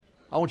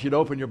I want you to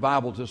open your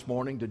Bibles this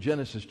morning to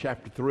Genesis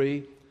chapter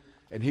 3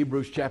 and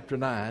Hebrews chapter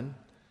 9.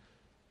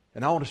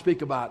 And I want to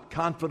speak about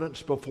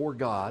confidence before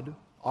God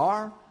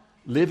or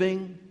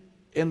living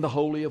in the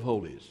Holy of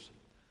Holies.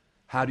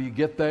 How do you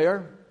get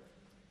there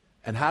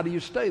and how do you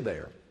stay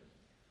there?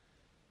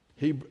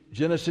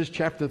 Genesis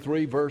chapter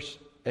 3 verse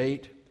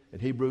 8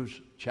 and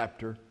Hebrews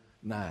chapter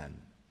 9.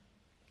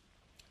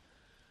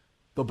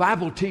 The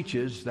Bible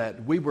teaches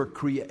that we were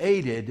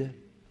created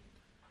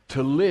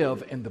to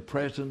live in the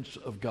presence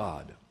of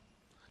God.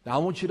 Now I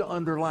want you to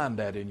underline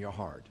that in your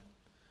heart.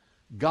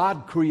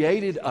 God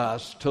created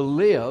us to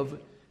live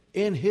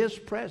in His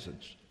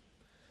presence.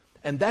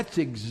 And that's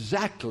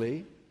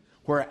exactly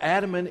where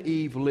Adam and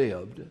Eve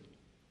lived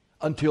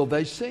until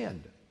they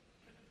sinned.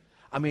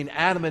 I mean,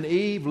 Adam and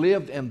Eve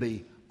lived in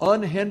the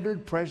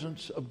unhindered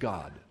presence of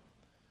God.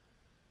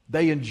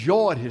 They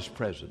enjoyed His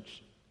presence.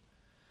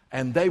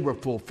 And they were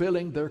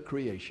fulfilling their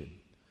creation.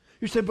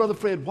 You say, Brother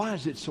Fred, why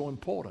is it so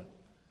important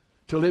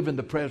to live in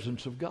the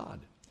presence of God?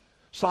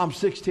 Psalm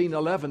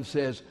 16:11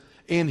 says,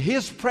 in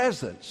His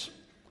presence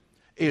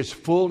is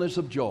fullness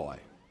of joy,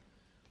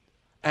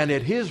 and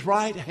at His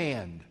right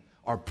hand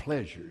are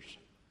pleasures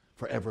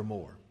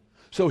forevermore.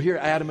 So here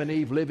Adam and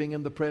Eve living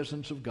in the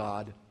presence of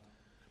God.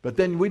 But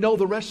then we know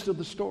the rest of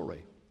the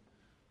story.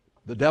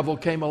 The devil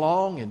came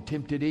along and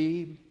tempted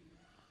Eve.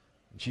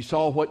 She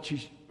saw what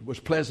was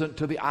pleasant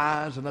to the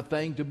eyes and a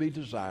thing to be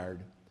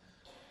desired.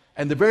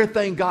 And the very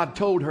thing God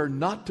told her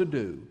not to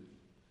do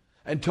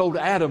and told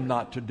Adam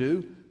not to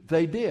do,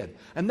 they did.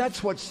 And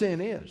that's what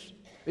sin is.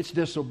 It's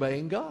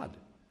disobeying God.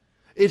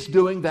 It's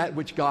doing that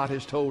which God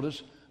has told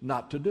us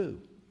not to do.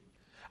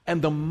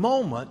 And the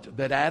moment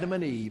that Adam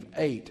and Eve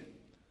ate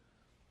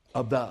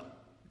of the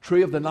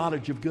tree of the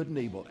knowledge of good and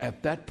evil,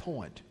 at that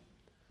point,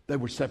 they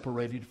were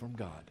separated from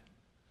God.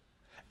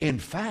 In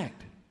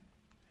fact,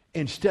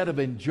 instead of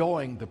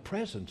enjoying the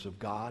presence of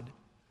God,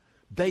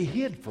 they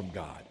hid from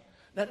God.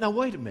 Now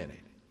wait a minute.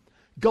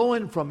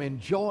 Going from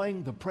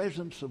enjoying the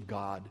presence of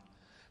God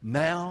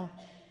now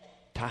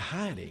to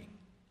hiding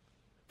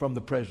from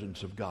the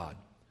presence of God.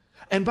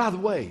 And by the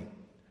way,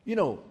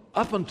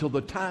 up until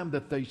the time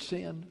that they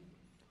sinned,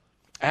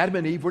 Adam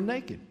and Eve were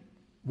naked.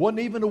 Wasn't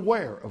even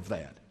aware of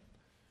that.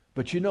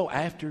 But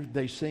after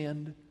they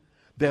sinned,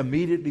 they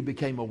immediately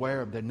became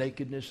aware of their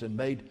nakedness and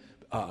made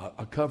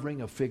a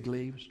covering of fig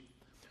leaves.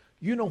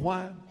 You know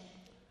why?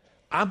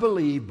 I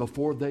believe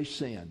before they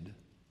sinned,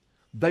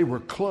 they were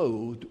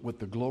clothed with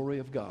the glory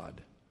of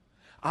God.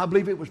 I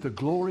believe it was the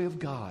glory of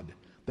God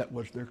that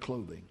was their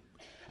clothing.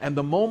 And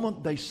the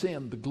moment they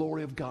sinned, the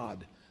glory of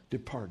God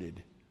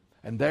departed.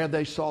 And there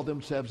they saw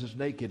themselves as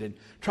naked and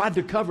tried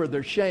to cover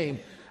their shame.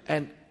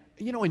 And,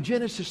 in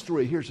Genesis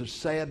 3, here's a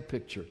sad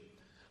picture.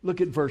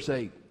 Look at verse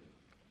 8.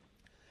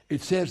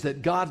 It says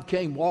that God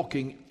came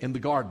walking in the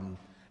garden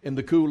in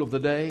the cool of the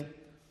day.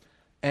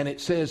 And it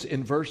says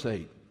in verse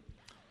 8,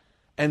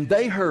 and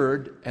they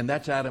heard, and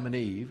that's Adam and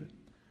Eve,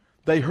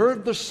 they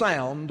heard the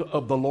sound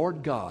of the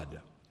Lord God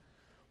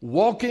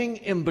walking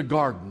in the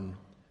garden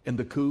in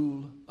the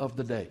cool of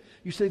the day.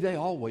 You see, they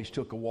always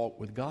took a walk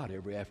with God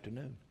every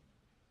afternoon.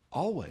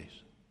 Always.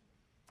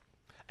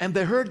 And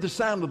they heard the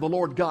sound of the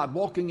Lord God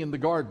walking in the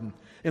garden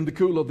in the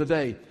cool of the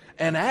day.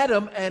 And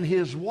Adam and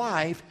his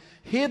wife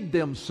hid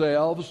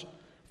themselves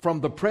from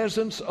the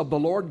presence of the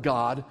Lord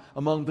God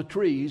among the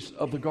trees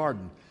of the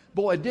garden.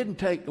 Boy, it didn't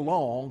take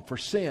long for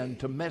sin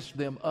to mess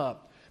them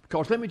up.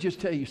 Because let me just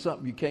tell you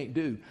something you can't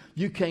do.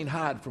 You can't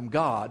hide from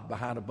God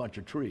behind a bunch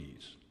of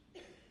trees.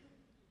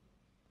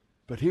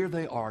 But here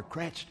they are,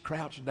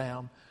 crouched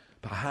down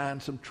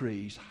behind some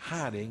trees,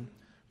 hiding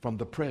from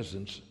the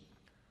presence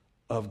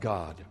of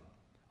God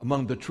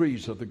among the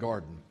trees of the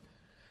garden.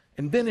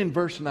 And then in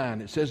verse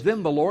 9 it says,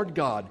 then the Lord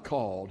God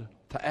called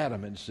to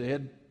Adam and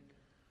said,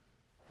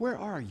 where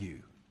are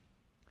you?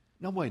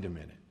 Now wait a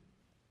minute.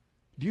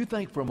 Do you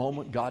think for a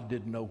moment God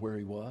didn't know where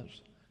He was?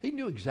 He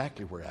knew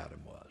exactly where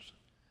Adam was.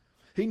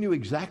 He knew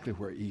exactly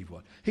where Eve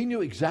was. He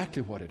knew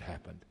exactly what had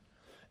happened.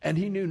 And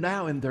He knew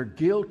now in their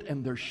guilt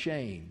and their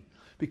shame,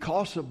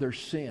 because of their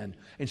sin,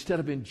 instead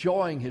of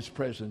enjoying His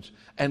presence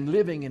and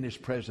living in His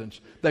presence,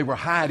 they were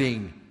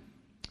hiding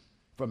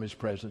from His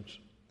presence.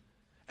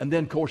 And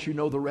then, of course,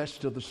 the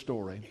rest of the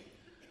story.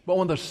 But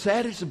one of the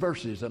saddest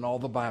verses in all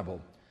the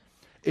Bible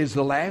is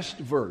the last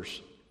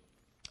verse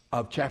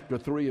of chapter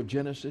 3 of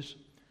Genesis.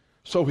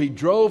 So He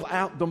drove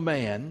out the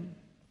man,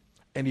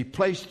 and He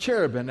placed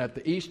cherubim at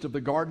the east of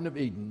the Garden of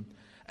Eden,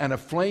 and a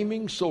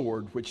flaming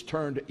sword which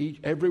turned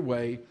every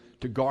way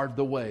to guard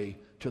the way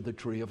to the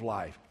tree of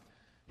life.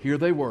 Here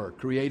they were,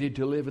 created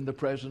to live in the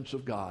presence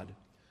of God.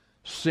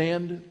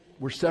 Sinned,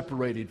 were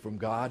separated from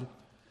God,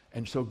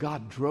 and so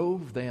God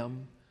drove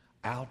them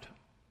out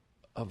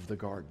of the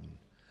garden.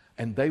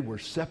 And they were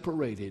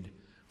separated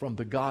from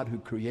the God who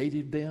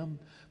created them,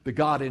 the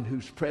God in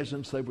whose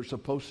presence they were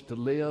supposed to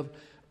live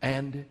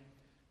and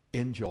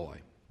enjoy.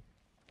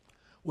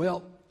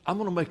 Well, I'm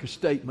going to make a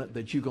statement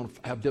that you're going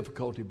to have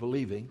difficulty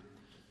believing,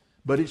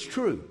 but it's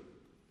true.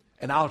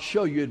 And I'll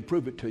show you and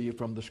prove it to you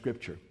from the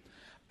Scripture.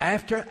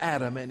 After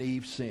Adam and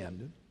Eve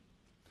sinned,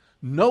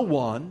 No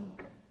one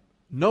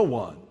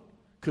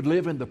could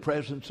live in the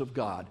presence of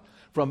God.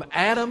 From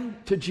Adam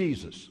to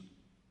Jesus,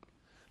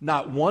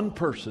 not one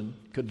person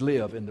could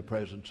live in the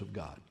presence of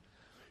God.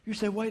 You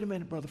say, wait a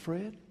minute, Brother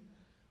Fred.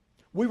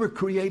 We were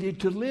created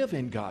to live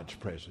in God's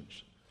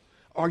presence.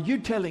 Are you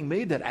telling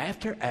me that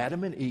after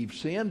Adam and Eve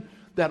sinned,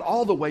 that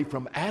all the way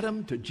from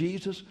Adam to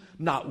Jesus,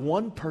 not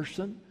one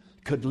person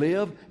could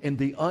live in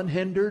the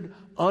unhindered,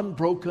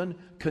 unbroken,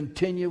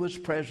 continuous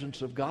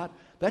presence of God?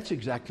 That's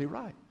exactly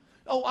right.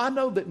 Oh, I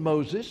know that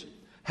Moses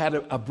had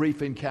a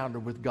brief encounter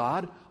with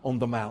God on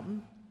the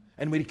mountain.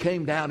 And when he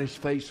came down, his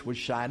face was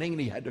shining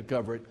and he had to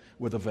cover it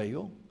with a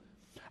veil.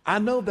 I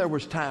know there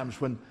was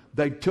times when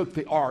they took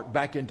the ark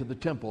back into the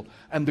temple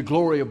and the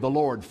glory of the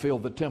Lord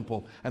filled the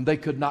temple and they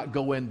could not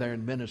go in there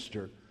and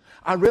minister.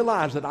 I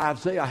realize that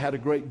Isaiah had a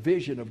great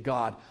vision of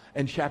God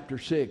in chapter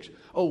 6.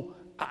 Oh,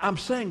 I'm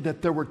saying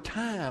that there were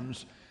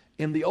times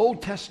in the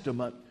Old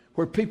Testament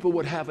where people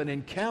would have an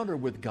encounter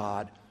with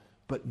God,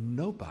 but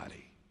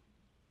nobody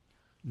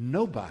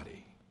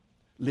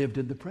lived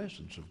in the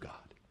presence of God.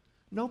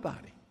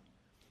 Nobody.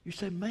 You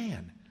say,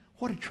 man,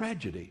 what a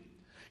tragedy.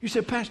 You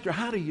say, Pastor,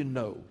 how do you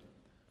know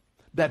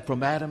that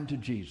from Adam to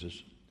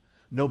Jesus,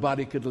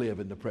 nobody could live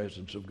in the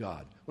presence of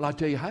God? Well, I'll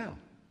tell you how.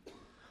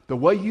 The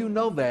way you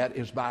know that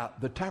is by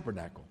the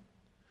tabernacle.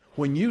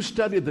 When you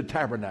study the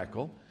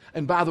tabernacle,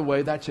 and by the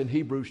way, that's in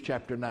Hebrews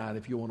chapter 9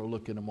 if you want to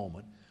look in a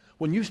moment.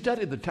 When you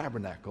study the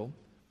tabernacle,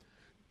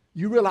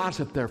 you realize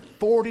that there are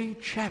 40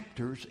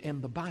 chapters in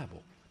the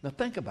Bible. Now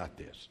think about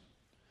this.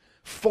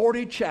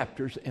 40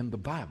 chapters in the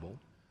Bible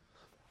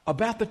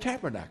about the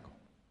tabernacle.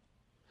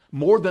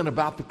 More than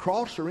about the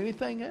cross or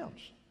anything else.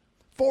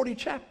 40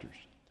 chapters.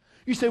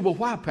 You say, well,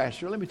 why,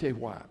 Pastor? Let me tell you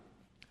why.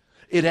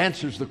 It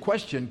answers the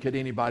question, could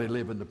anybody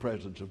live in the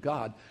presence of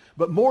God?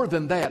 But more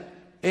than that,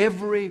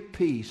 every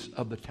piece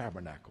of the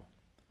tabernacle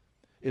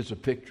is a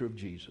picture of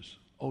Jesus.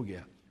 Oh,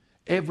 yeah.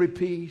 Every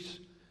piece,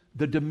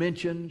 the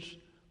dimensions,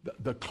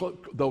 the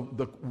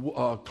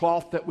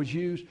cloth that was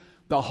used,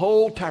 the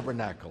whole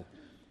tabernacle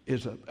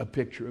is a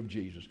picture of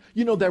Jesus.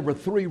 You know, there were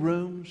 3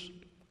 rooms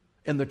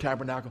in the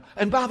tabernacle.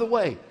 And by the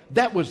way,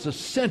 that was the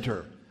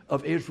center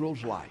of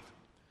Israel's life.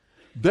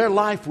 Their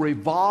life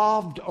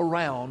revolved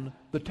around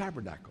the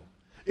tabernacle.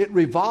 It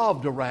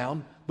revolved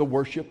around the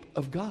worship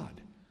of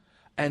God.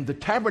 And the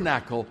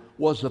tabernacle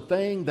was the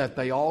thing that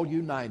they all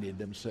united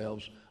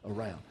themselves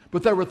around.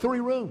 But there were 3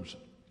 rooms.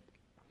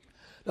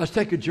 Let's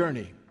take a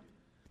journey.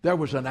 There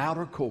was an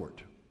outer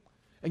court.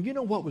 And you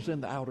know what was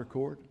in the outer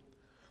court?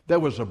 There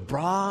was a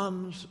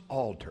bronze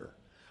altar.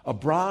 A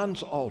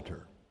bronze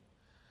altar.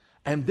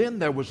 And then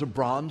there was a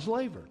bronze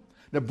laver.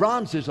 Now,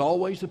 bronze is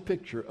always a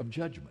picture of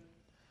judgment.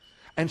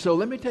 And so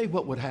let me tell you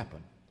what would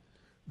happen.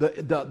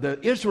 The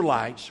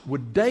Israelites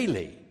would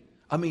daily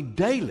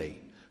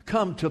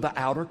come to the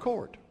outer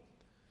court.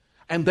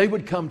 And they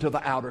would come to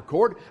the outer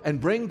court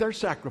and bring their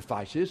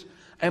sacrifices.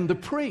 And the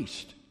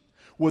priest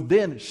would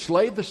then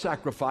slay the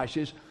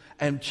sacrifices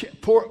and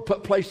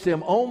place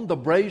them on the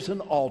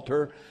brazen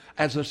altar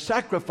as a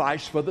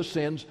sacrifice for the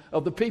sins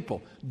of the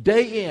people.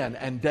 Day in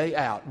and day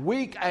out,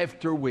 week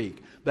after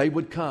week, they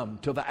would come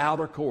to the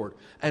outer court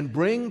and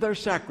bring their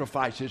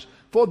sacrifices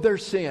for their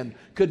sin.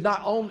 Could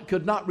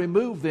not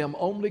remove them,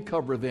 only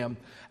cover them.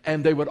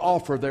 And they would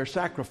offer their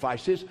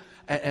sacrifices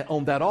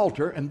on that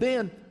altar. And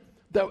then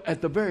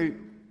at the very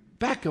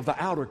back of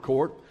the outer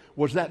court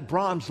was that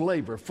bronze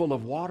laver full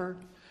of water.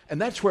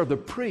 And that's where the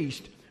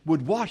priest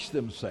would wash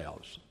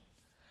themselves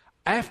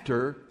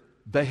after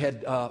they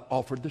had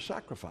offered the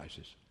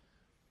sacrifices.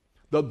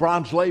 The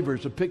bronze laver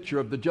is a picture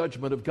of the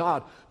judgment of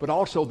God, but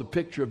also the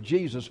picture of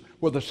Jesus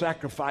where the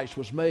sacrifice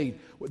was made,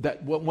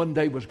 that one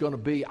day was going to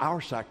be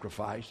our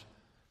sacrifice.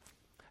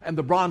 And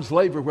the bronze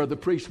laver where the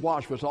priest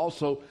washed was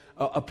also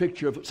a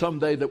picture of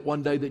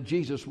one day that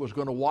Jesus was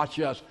going to wash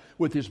us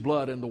with his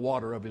blood and the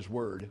water of his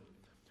word.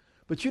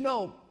 But you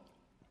know,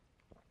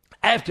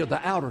 after the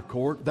outer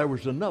court, there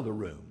was another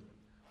room.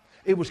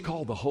 It was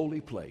called the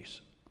holy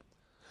place.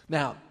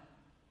 Now,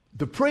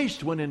 the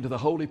priest went into the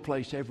holy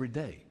place every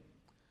day.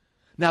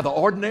 Now, the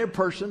ordinary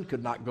person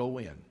could not go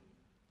in.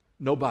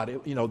 Nobody,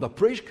 the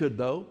priest could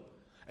though.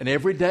 And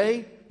every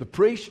day, the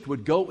priest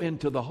would go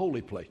into the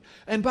holy place.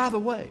 And by the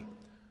way,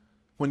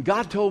 when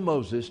God told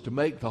Moses to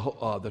make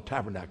the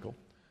tabernacle,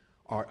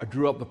 or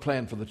drew up the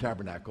plan for the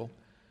tabernacle,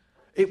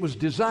 it was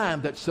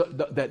designed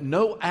that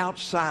no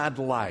outside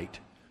light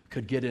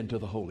could get into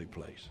the holy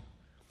place.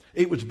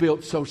 It was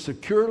built so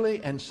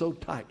securely and so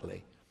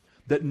tightly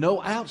that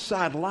no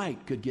outside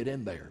light could get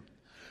in there.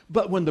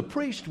 But when the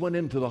priest went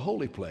into the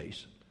holy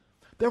place,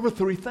 there were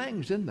 3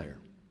 things in there.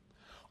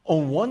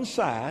 On one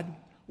side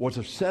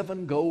was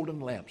 7 golden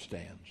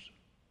lampstands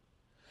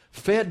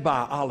fed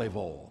by olive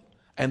oil,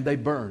 and they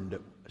burned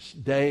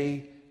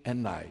day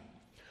and night.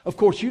 Of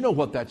course, you know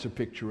what that's a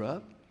picture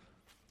of.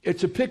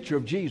 It's a picture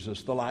of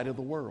Jesus, the light of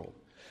the world.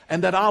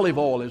 And that olive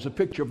oil is a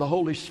picture of the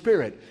Holy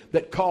Spirit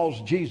that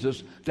caused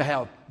Jesus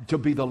to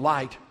be the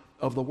light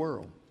of the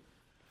world.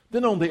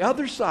 Then on the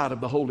other side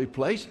of the holy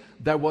place,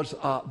 there was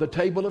the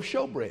table of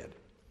showbread.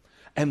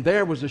 And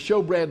there was the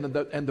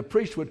showbread, and the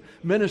priest would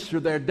minister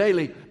there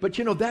daily. But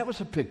that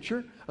was a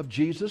picture of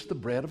Jesus, the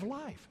bread of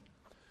life.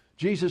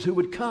 Jesus who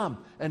would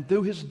come and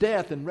through his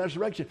death and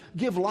resurrection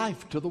give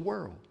life to the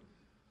world.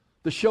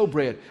 The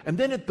showbread. And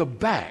then at the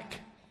back,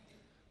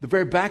 the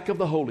very back of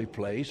the holy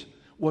place,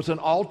 was an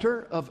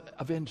altar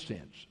of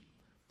incense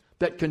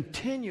that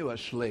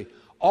continuously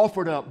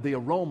offered up the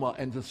aroma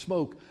and the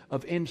smoke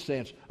of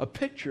incense, a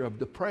picture of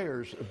the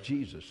prayers of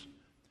Jesus,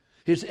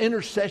 his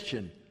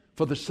intercession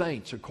for the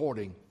saints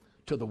according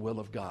to the will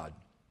of God.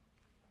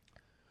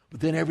 But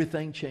then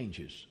everything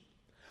changes.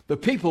 The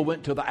people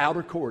went to the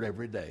outer court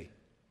every day.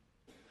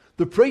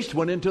 The priest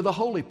went into the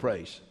holy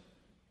place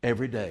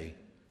every day.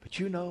 But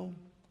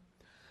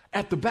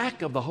at the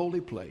back of the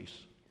holy place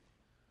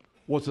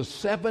was a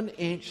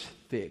 7-inch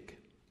thick,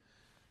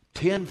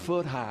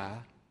 10-foot high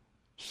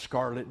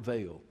scarlet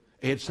veil.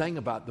 It sang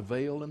about the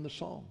veil in the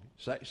song.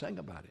 Sang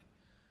about it.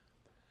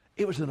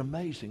 It was an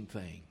amazing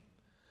thing.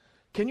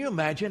 Can you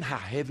imagine how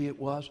heavy it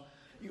was?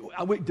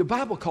 The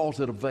Bible calls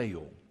it a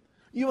veil.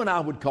 You and I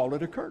would call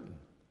it a curtain.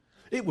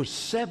 It was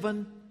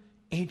 7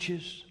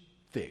 inches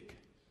thick.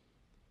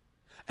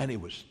 And it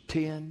was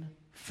 10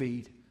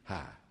 feet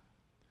high.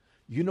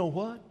 You know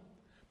what?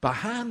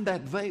 Behind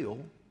that veil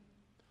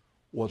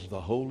was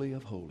the Holy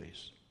of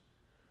Holies.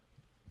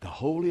 The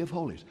Holy of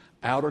Holies.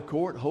 Outer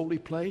court, holy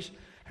place.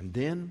 And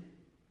then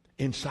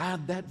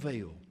inside that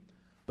veil,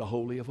 the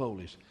Holy of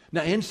Holies.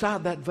 Now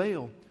inside that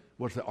veil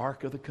was the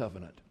Ark of the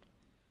Covenant.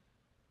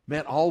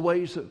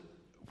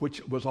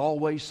 Which was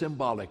always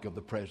symbolic of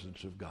the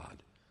presence of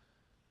God.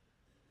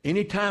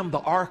 Anytime the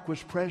Ark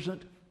was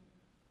present,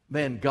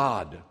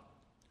 God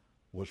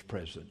was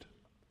present.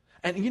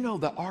 And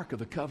the Ark of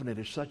the Covenant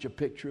is such a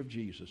picture of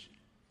Jesus.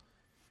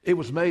 It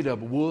was made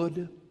of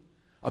wood,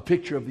 a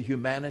picture of the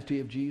humanity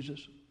of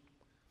Jesus.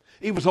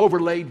 It was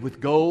overlaid with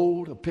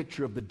gold, a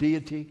picture of the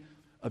deity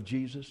of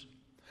Jesus.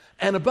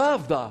 And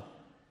above the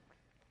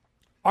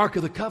Ark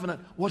of the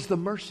Covenant was the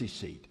mercy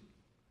seat.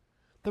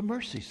 The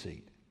mercy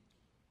seat.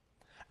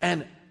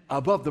 And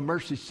above the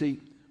mercy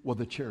seat were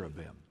the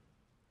cherubim.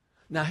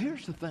 Now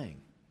here's the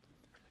thing.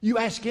 You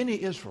ask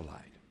any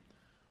Israelite,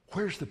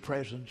 where's the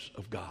presence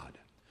of God?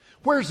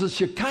 Where's the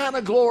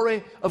Shekinah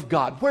glory of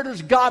God? Where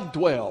does God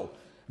dwell?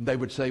 And they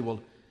would say,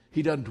 well,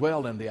 he doesn't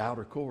dwell in the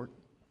outer court.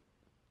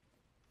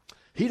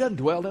 He doesn't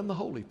dwell in the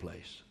holy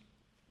place.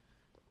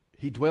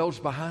 He dwells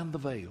behind the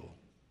veil.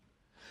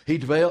 He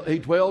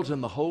dwells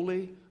in the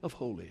Holy of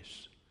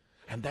Holies.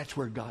 And that's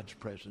where God's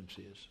presence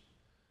is.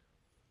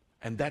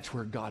 And that's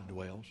where God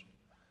dwells.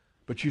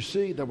 But you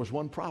see, there was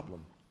one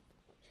problem.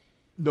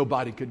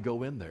 Nobody could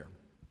go in there.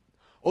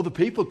 Oh, the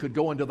people could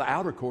go into the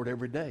outer court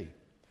every day.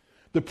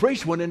 The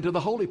priest went into the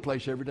holy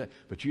place every day.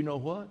 But you know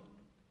what?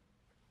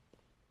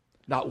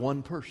 Not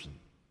one person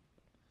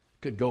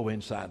could go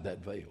inside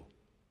that veil.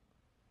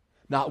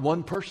 Not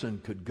one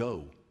person could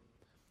go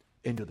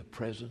into the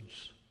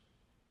presence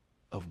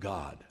of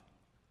God.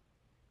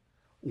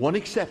 One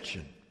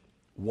exception,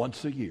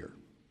 once a year.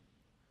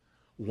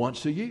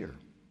 Once a year.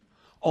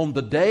 On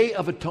the Day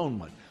of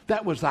Atonement.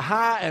 That was the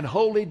high and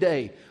holy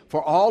day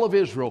for all of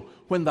Israel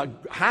when the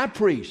high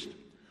priest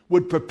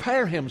would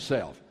prepare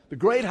himself. The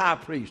great high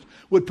priest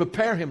would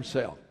prepare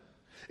himself.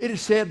 It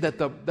is said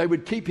that they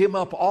would keep him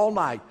up all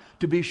night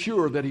to be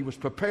sure that he was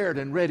prepared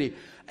and ready.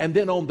 And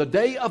then on the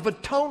Day of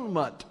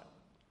Atonement,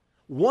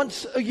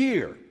 once a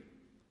year,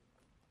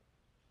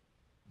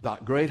 the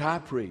great high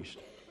priest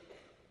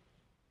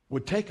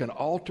would take an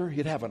altar.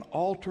 He'd have an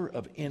altar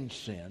of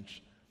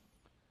incense,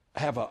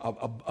 have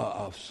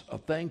a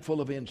thing full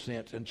of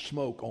incense and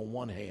smoke on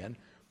one hand,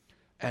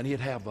 and he'd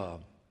have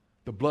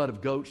the blood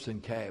of goats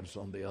and calves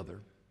on the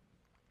other.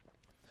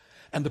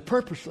 And the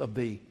purpose of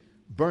the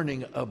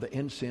burning of the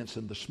incense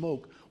and the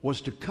smoke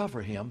was to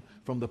cover him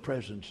from the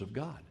presence of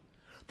God.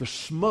 The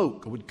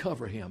smoke would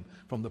cover him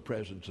from the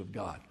presence of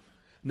God.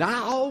 Now,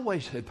 I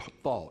always had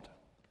thought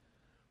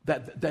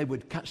that they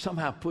would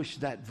somehow push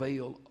that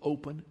veil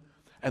open,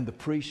 and the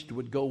priest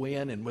would go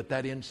in, and with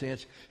that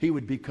incense, he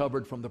would be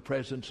covered from the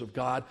presence of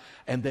God,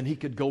 and then he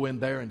could go in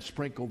there and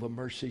sprinkle the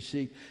mercy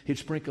seat. He'd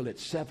sprinkle it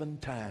 7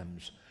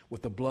 times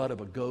with the blood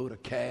of a goat, a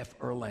calf,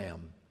 or a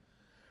lamb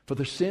for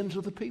the sins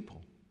of the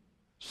people.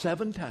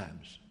 7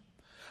 times.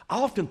 I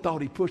often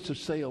thought he pushed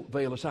the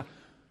veil aside,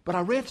 but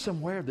I read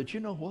somewhere that, you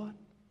know what?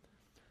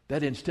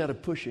 That instead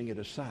of pushing it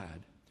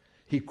aside,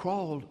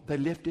 they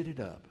lifted it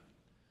up,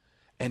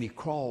 and he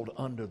crawled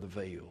under the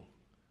veil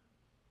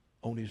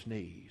on his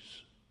knees.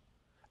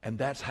 And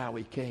that's how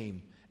he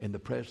came in the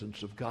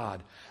presence of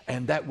God.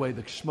 And that way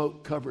the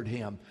smoke covered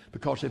him,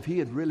 because if he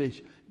had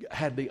really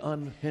had the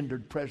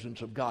unhindered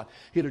presence of God,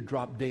 he'd have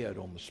dropped dead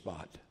on the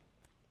spot.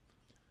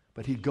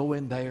 But he'd go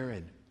in there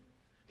and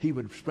he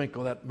would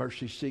sprinkle that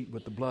mercy seat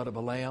with the blood of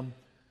a lamb,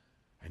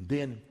 and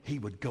then he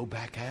would go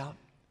back out.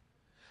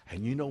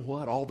 And you know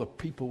what? All the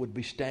people would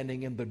be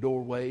standing in the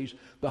doorways,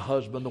 the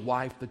husband, the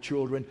wife, the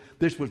children.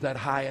 This was that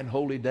high and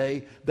holy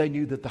day. They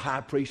knew that the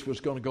high priest was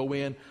going to go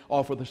in,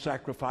 offer the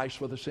sacrifice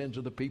for the sins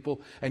of the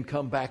people, and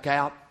come back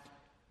out.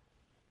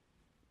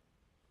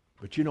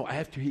 But you know,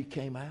 after he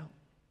came out,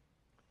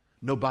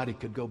 nobody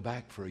could go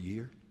back for a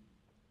year.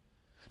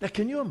 Now,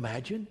 can you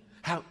imagine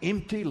how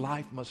empty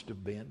life must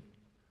have been?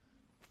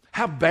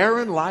 How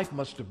barren life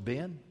must have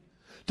been?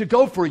 To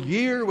go for a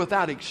year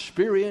without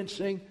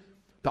experiencing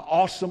the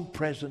awesome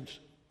presence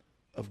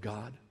of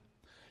God.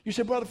 You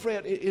say, Brother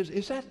Fred,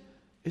 is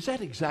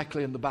that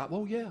exactly in the Bible?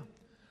 Oh, yeah.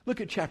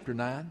 Look at chapter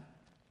 9.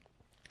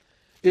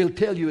 It'll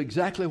tell you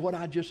exactly what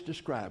I just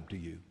described to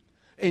you.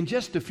 In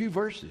just a few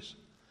verses,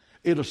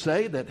 it'll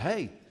say that,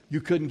 hey,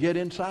 you couldn't get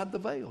inside the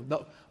veil.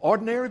 No,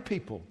 ordinary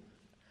people,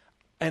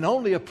 and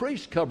only a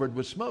priest covered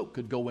with smoke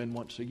could go in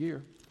once a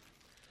year.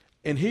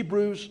 In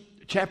Hebrews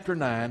chapter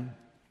 9,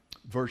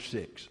 verse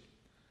 6.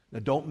 Now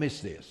don't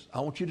miss this.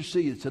 I want you to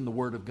see it's in the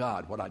Word of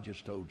God, what I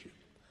just told you.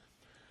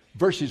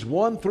 Verses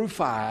 1 through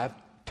 5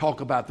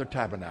 talk about the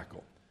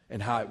tabernacle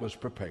and how it was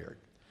prepared.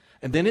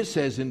 And then it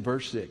says in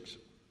verse 6,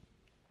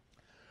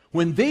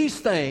 when these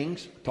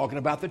things, talking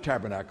about the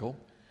tabernacle,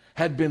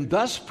 had been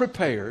thus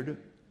prepared,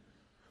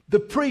 the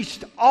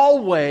priest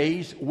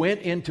always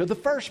went into the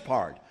first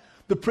part.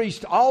 The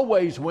priest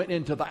always went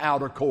into the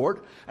outer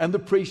court, and the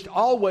priest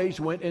always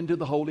went into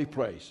the holy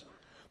place.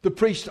 The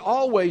priest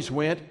always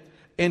went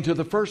into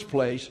the first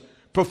place,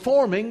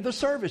 performing the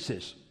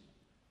services.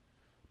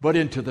 But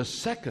into the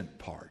second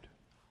part,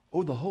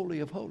 the Holy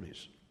of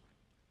Holies,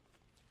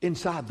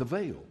 inside the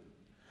veil.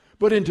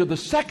 But into the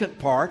second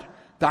part,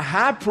 the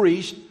high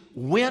priest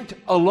went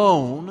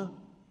alone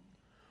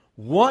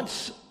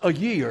once a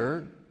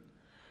year,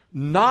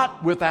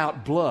 not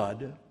without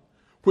blood,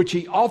 which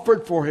he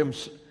offered for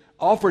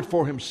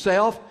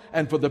himself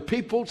and for the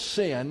people's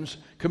sins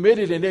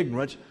committed in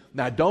ignorance.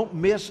 Now don't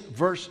miss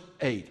verse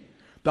 8.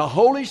 The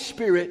Holy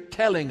Spirit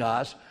telling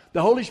us,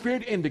 the Holy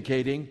Spirit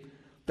indicating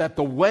that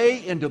the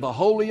way into the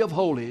Holy of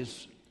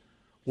Holies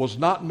was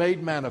not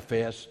made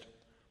manifest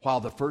while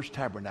the first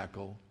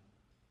tabernacle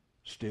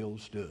still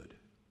stood.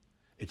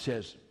 It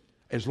says,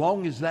 as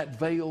long as that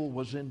veil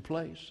was in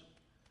place,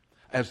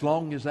 the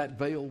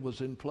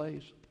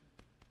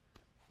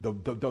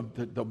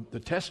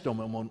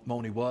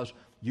testimony was,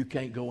 you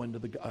can't go into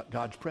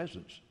God's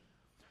presence.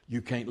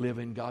 You can't live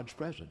in God's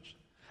presence.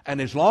 And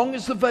as long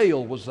as the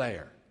veil was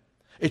there,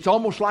 it's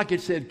almost like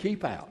it said,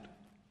 keep out.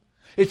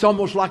 It's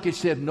almost like it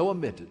said, no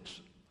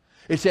admittance.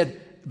 It said,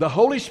 the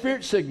Holy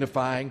Spirit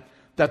signifying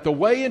that the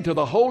way into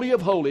the Holy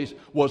of Holies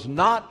was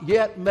not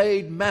yet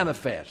made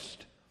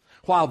manifest,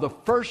 while the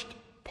first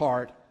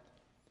part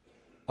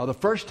of the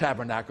first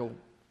tabernacle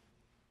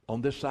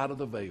on this side of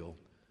the veil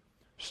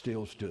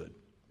still stood.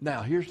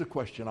 Now, here's the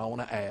question I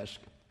want to ask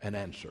and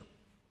answer.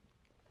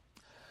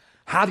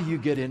 How do you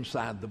get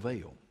inside the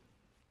veil?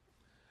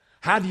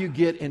 How do you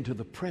get into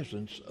the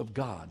presence of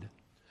God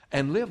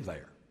and live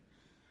there?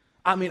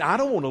 I mean, I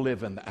don't want to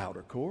live in the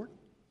outer court.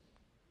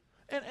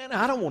 And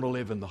I don't want to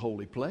live in the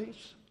holy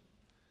place.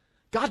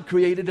 God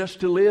created us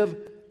to live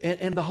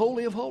in the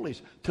Holy of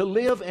Holies, to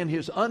live in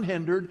His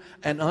unhindered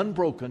and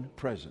unbroken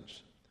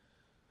presence.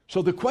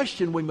 So the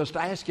question we must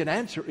ask and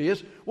answer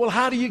is, well,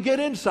 how do you get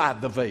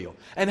inside the veil?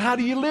 And how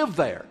do you live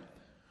there?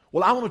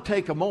 Well, I want to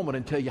take a moment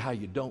and tell you how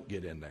you don't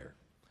get in there.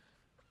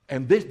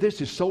 And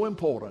this is so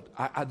important.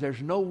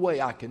 There's no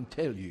way I can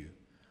tell you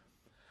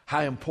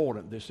how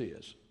important this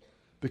is.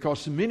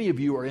 Because many of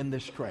you are in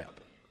this trap.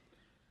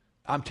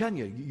 I'm telling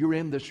you, you're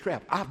in this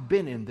trap. I've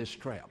been in this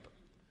trap.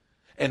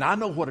 And I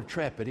know what a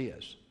trap it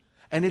is.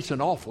 And it's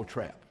an awful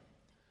trap.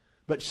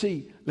 But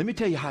see, let me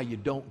tell you how you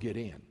don't get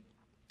in.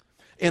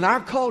 In our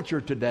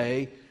culture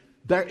today,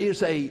 there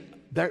is a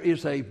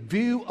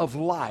view of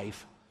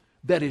life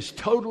that is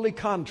totally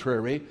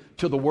contrary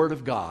to the Word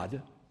of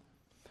God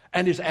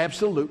and is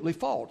absolutely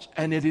false.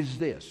 And it is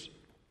this.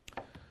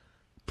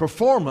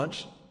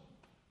 Performance,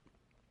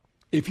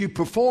 if you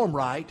perform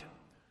right,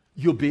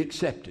 you'll be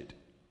accepted.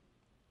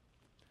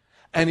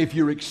 And if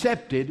you're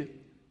accepted,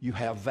 you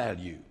have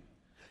value.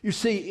 You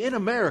see, in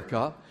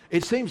America,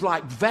 it seems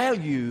like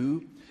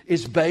value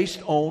is based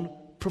on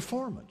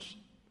performance.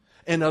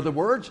 In other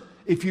words,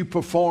 if you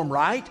perform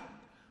right,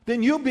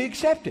 then you'll be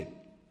accepted.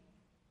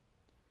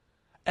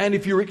 And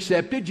if you're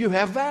accepted, you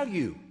have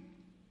value.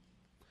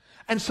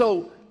 And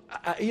so,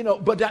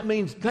 but that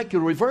means take the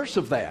reverse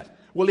of that.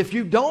 Well, if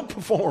you don't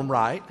perform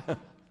right,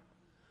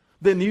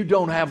 then you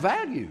don't have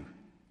value.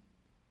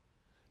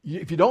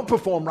 If you don't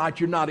perform right,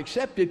 you're not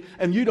accepted,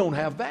 and you don't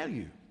have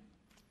value.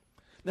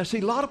 Now, see,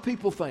 a lot of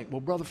people think, well,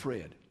 Brother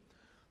Fred,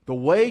 the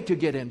way to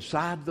get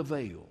inside the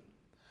veil,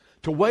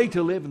 the way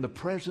to live in the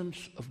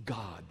presence of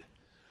God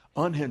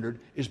unhindered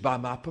is by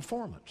my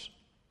performance.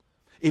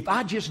 If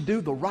I just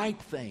do the right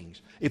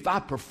things, if I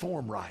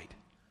perform right,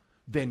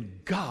 then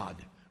God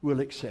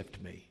will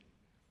accept me.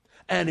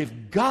 And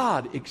if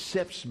God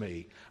accepts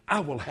me,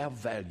 I will have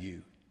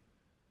value.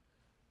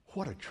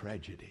 What a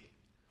tragedy.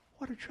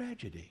 What a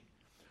tragedy.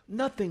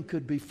 Nothing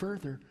could be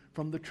further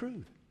from the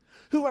truth.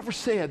 Whoever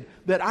said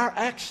that our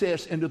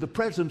access into the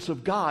presence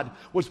of God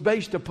was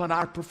based upon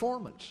our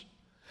performance?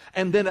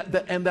 And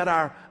that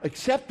our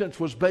acceptance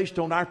was based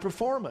on our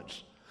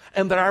performance?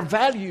 and that our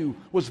value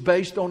was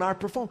based on our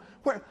performance.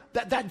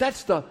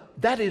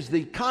 That is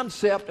the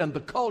concept and the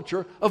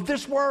culture of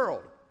this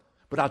world.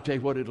 But I'll tell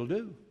you what it'll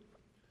do.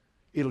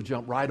 It'll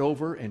jump right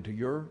over into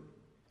your,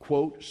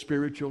 quote,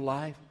 spiritual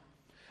life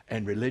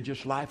and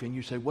religious life, and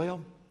you say,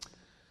 well,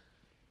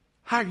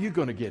 how are you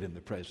going to get in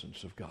the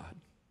presence of God?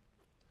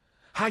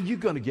 How are you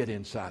going to get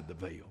inside the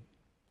veil?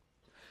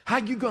 How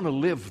are you going to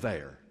live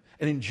there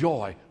and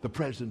enjoy the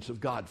presence of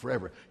God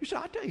forever? You say,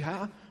 I'll tell you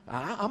how.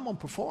 I'm going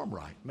to perform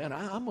right. Man,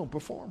 I'm going to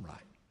perform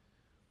right.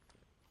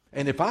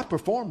 And if I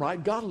perform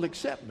right, God will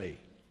accept me.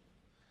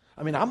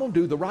 I mean, I'm going to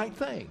do the right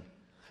thing.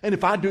 And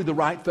if I do the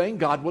right thing,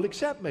 God will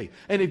accept me.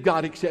 And if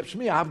God accepts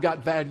me, I've got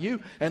value,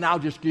 and I'll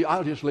just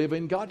live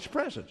in God's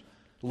presence.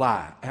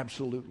 Lie.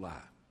 Absolute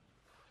lie.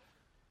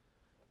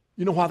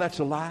 You know why that's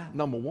a lie?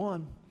 Number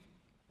one,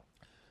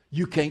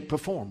 you can't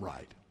perform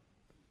right.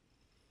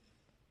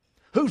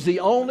 Who's the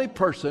only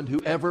person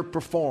who ever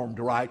performed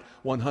right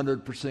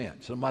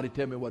 100%? Somebody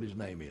tell me what his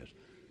name is.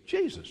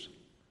 Jesus.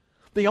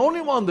 The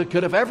only one that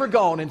could have ever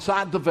gone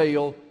inside the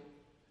veil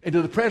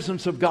into the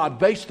presence of God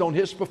based on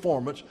his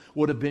performance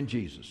would have been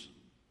Jesus.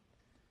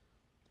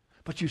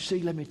 But you see,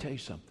 let me tell you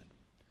something.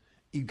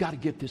 You've got to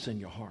get this in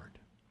your heart.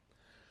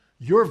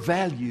 Your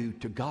value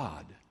to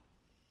God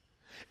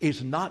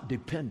is not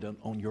dependent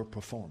on your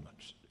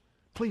performance.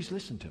 Please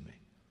listen to me.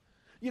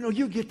 You know,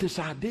 you get this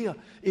idea,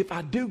 if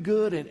I do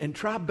good and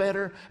try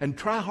better and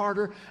try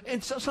harder,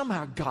 and so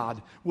somehow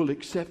God will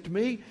accept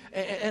me,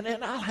 and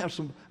I'll have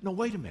some... No,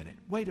 wait a minute.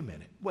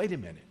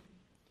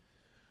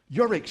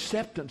 Your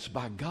acceptance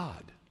by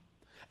God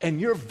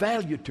and your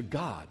value to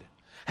God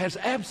has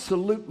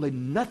absolutely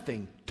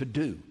nothing to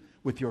do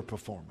with your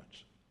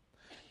performance.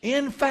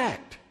 In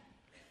fact,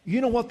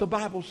 you know what the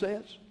Bible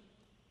says?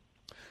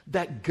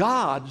 That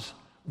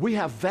we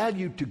have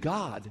value to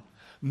God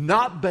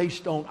not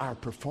based on our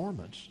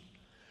performance.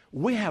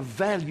 We have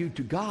value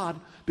to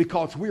God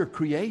because we are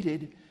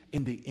created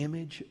in the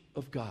image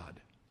of God.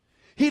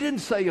 He didn't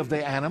say of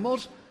the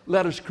animals,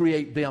 let us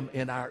create them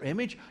in our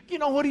image. You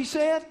know what he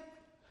said?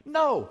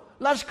 No,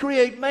 let's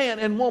create man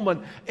and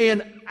woman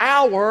in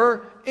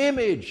our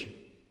image.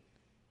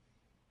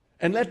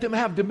 And let them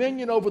have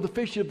dominion over the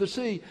fish of the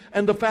sea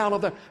and the fowl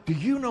of the... Do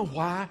you know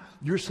why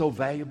you're so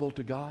valuable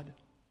to God?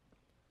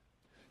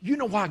 You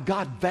know why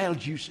God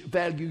values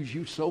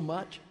you so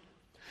much?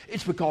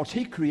 It's because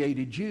he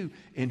created you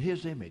in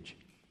his image.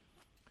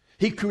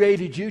 He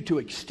created you to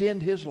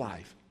extend his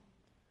life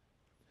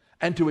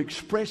and to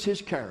express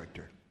his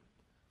character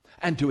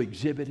and to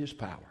exhibit his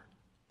power.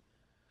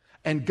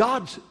 And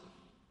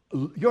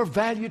your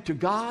value to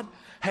God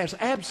has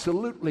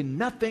absolutely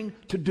nothing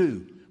to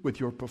do with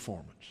your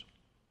performance.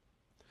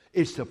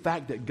 It's the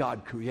fact that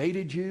God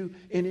created you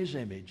in his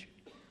image.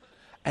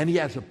 And he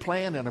has a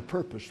plan and a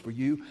purpose for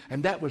you,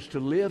 and that was to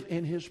live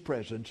in his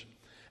presence.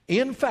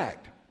 In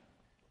fact,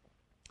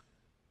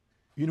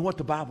 you know what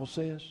the Bible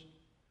says?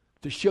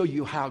 To show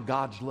you how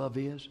God's love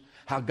is,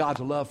 how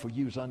God's love for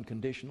you is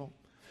unconditional.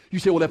 You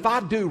say, well, if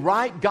I do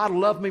right, God will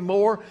love me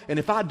more, and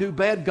if I do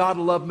bad, God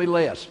will love me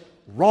less.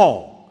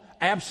 Wrong.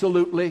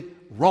 Absolutely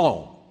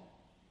wrong.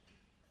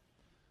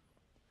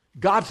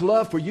 God's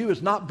love for you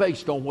is not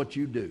based on what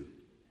you do.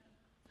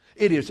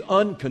 It is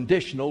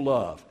unconditional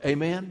love.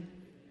 Amen?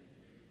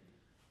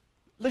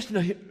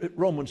 Listen to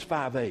Romans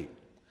 5:8.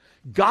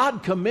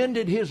 God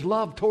commended his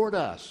love toward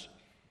us,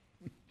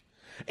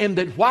 and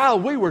that while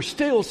we were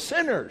still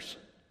sinners,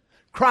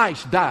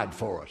 Christ died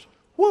for us.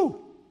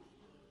 Woo!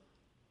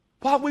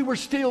 While we were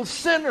still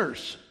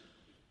sinners,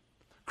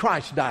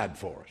 Christ died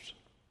for us.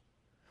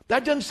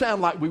 That doesn't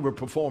sound like we were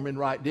performing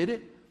right, did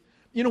it?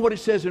 You know what it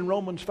says in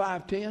Romans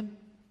 5:10?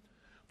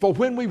 For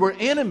when we were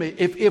enemies,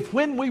 if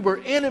when we were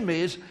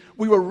enemies,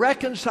 we were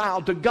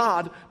reconciled to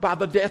God by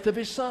the death of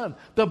his Son.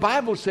 The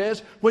Bible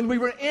says when we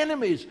were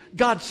enemies,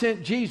 God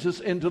sent Jesus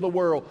into the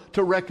world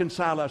to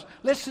reconcile us.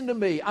 Listen to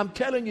me. I'm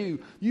telling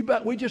you,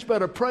 we just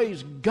better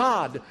praise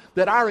God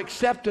that our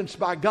acceptance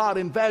by God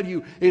in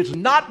value is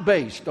not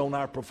based on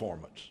our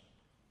performance.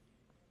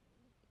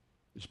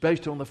 It's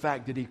based on the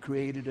fact that he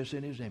created us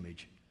in his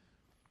image.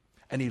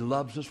 And he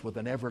loves us with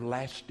an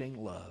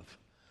everlasting love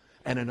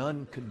and an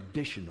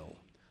unconditional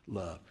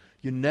love.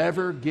 You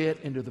never get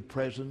into the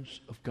presence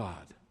of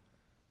God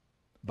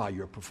by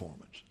your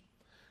performance.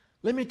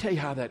 Let me tell you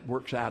how that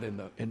works out in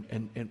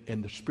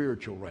the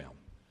spiritual realm.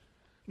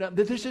 Now,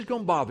 this is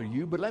going to bother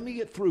you, but let me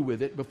get through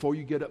with it before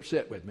you get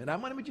upset with me. Now,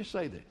 let me just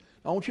say this.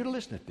 I want you to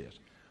listen to this.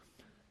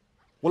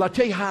 Well, I'll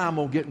tell you how I'm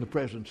going to get in the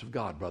presence of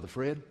God, Brother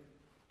Fred.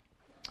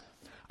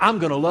 I'm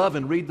going to love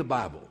and read the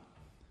Bible.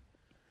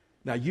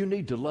 Now, you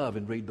need to love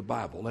and read the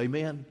Bible.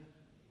 Amen?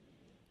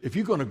 If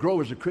you're going to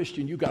grow as a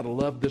Christian, you've got to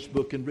love this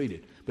book and read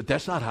it. But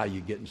that's not how you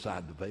get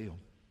inside the veil.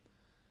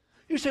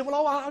 You say,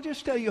 well, I'll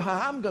just tell you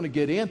how I'm going to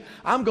get in.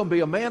 I'm going to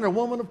be a man or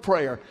woman of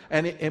prayer.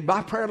 And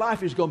my prayer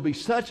life is going to be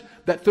such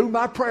that through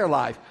my prayer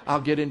life, I'll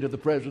get into the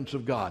presence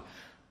of God.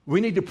 We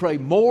need to pray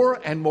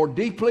more and more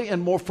deeply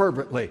and more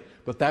fervently.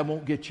 But that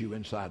won't get you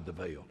inside the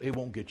veil. It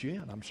won't get you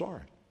in. I'm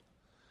sorry.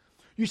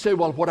 You say,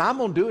 well, what I'm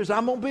going to do is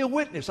I'm going to be a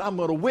witness. I'm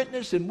going to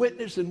witness and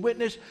witness and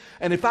witness.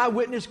 And if I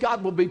witness,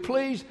 God will be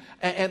pleased,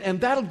 and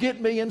that'll get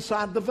me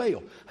inside the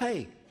veil.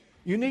 Hey,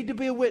 you need to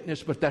be a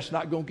witness, but that's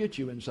not going to get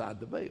you inside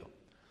the veil.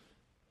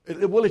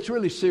 Well, it's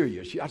really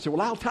serious. I said,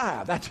 well, I'll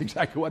tithe. That's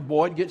exactly what,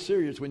 boy, it gets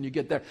serious when you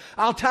get there.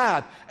 I'll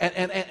tithe,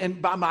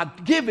 and by my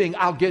giving,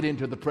 I'll get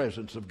into the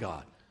presence of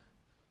God.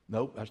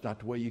 Nope, that's not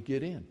the way you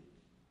get in.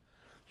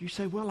 You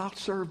say, well, I'll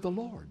serve the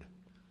Lord.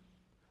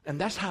 And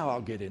that's how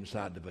I'll get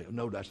inside the veil.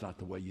 No, that's not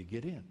the way you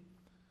get in.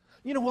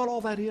 You know what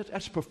all that is?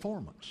 That's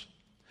performance.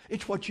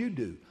 It's what you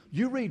do.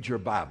 You read your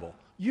Bible.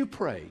 You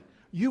pray.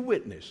 You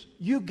witness.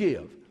 You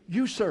give.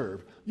 You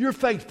serve. You're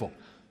faithful.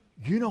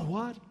 You know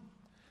what?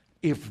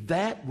 If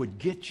that would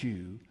get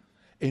you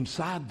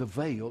inside the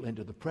veil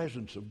into the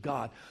presence of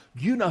God,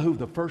 you know who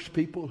the first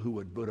people who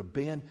would have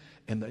been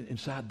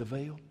inside the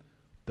veil?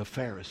 The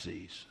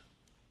Pharisees.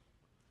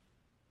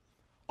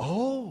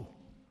 Oh,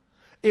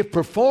 if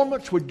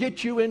performance would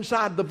get you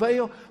inside the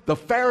veil, the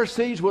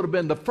Pharisees would have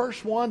been the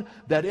first one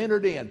that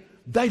entered in.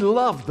 They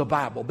loved the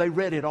Bible. They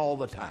read it all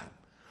the time.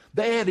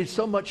 They added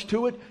so much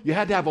to it, you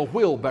had to have a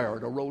wheelbarrow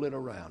to roll it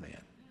around in.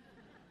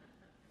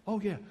 Oh,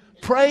 yeah.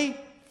 Pray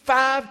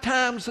 5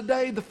 times a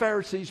day. The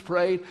Pharisees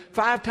prayed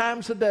 5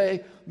 times a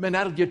day. Man,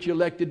 that'll get you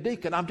elected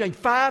deacon. I'm telling you,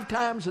 5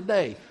 times a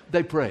day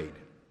they prayed.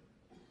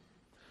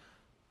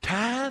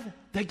 Tithe,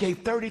 they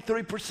gave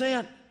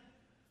 33%.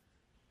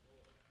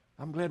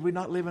 I'm glad we're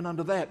not living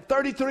under that.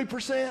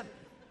 33%.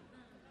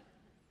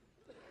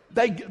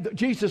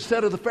 Jesus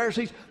said of the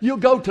Pharisees, you'll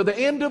go to the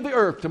end of the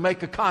earth to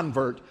make a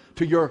convert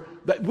to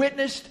that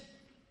witnessed.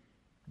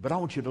 But I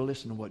want you to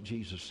listen to what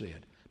Jesus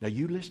said. Now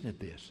you listen at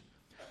this.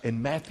 In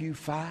Matthew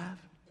 5,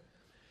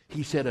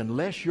 he said,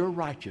 unless your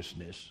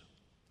righteousness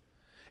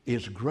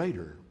is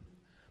greater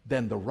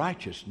than the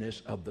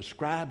righteousness of the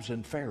scribes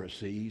and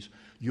Pharisees,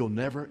 you'll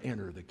never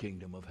enter the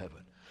kingdom of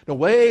heaven. Now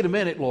wait a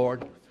minute,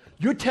 Lord.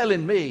 You're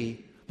telling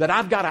me that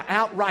I've got to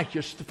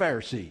out-righteous the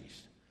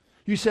Pharisees.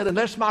 You said,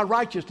 unless my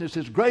righteousness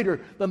is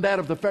greater than that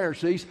of the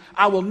Pharisees,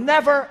 I will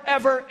never,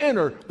 ever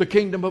enter the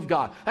kingdom of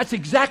God. That's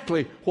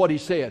exactly what he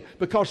said.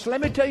 Because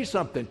let me tell you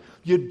something.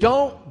 You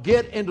don't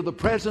get into the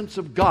presence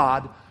of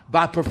God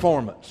by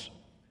performance.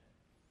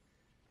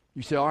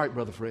 You say, all right,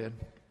 Brother Fred,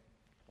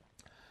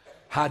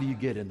 how do you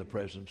get in the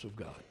presence of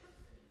God?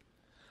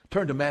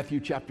 Turn to Matthew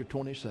chapter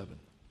 27.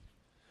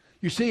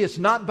 You see, it's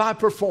not by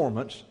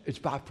performance, it's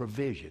by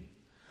provision.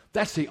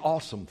 That's the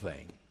awesome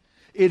thing.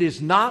 It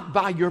is not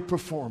by your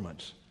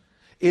performance.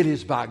 It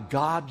is by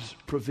God's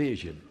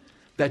provision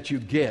that you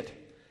get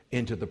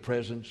into the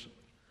presence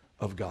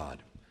of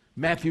God.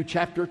 Matthew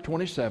chapter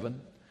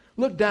 27.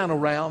 Look down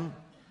around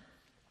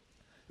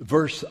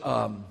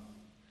around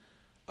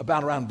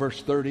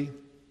verse 30.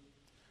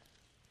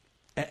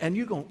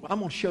 And I'm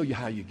going to show you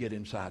how you get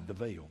inside the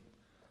veil.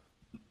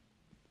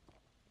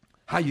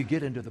 How you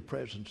get into the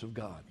presence of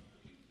God.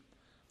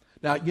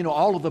 Now, you know,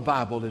 all of the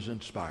Bible is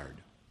inspired.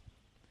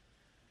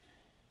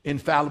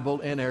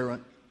 Infallible,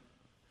 inerrant.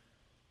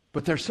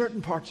 But there are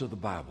certain parts of the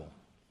Bible,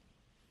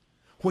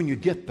 when you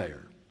get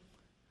there,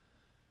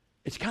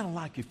 it's kind of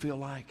like you feel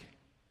like,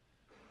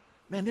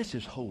 man, this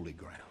is holy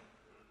ground.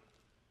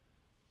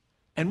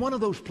 And one of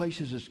those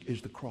places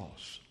is the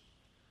cross.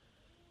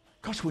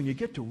 Because when you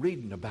get to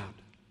reading about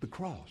the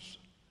cross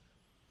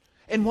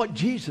and what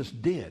Jesus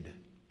did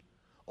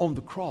on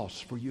the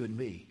cross for you and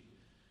me,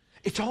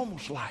 it's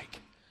almost like,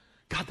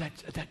 God,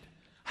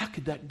 how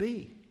could that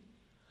be?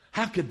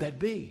 How could that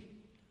be?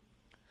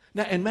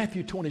 Now, in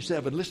Matthew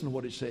 27, listen to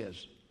what it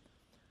says.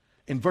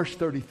 In verse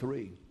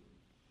 33,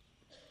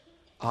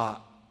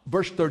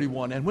 verse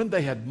 31, and when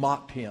they had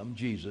mocked him,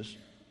 Jesus,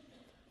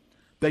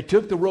 they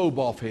took the robe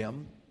off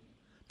him,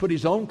 put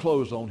his own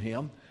clothes on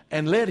him,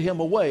 and led him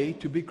away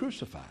to be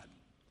crucified.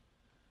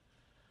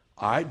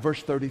 All right,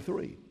 verse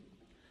 33.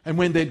 And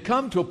when they'd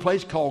come to a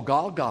place called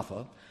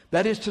Golgotha,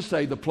 that is to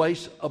say, the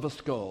place of a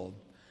skull,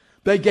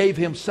 they gave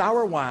him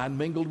sour wine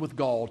mingled with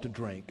gall to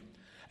drink.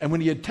 And when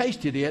he had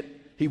tasted it,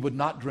 he would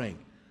not drink.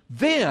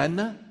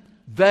 Then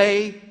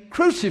they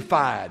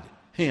crucified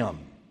him,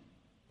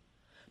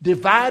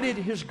 divided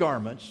his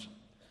garments,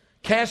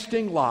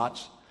 casting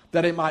lots,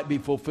 that it might be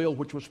fulfilled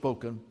which was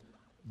spoken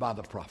by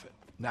the prophet.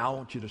 Now I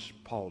want you to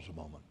pause a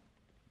moment.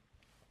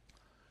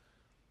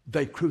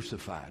 They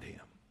crucified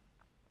him.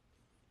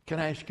 Can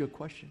I ask you a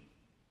question?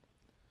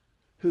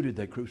 Who did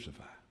they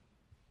crucify?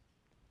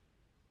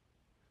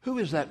 Who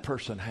is that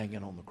person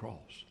hanging on the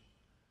cross?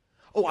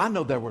 Oh, I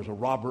know there was a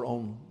robber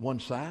on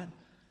one side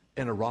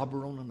and a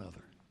robber on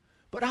another.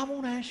 But I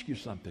want to ask you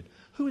something.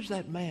 Who is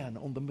that man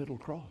on the middle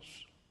cross?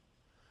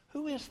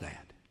 Who is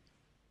that?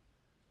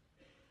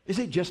 Is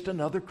it just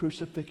another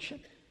crucifixion?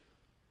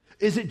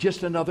 Is it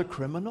just another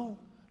criminal?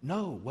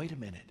 No, wait a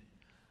minute.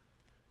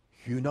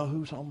 You know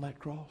who's on that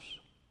cross?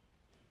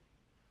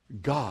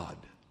 God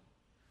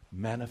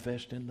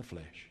manifest in the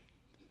flesh.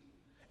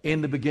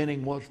 In the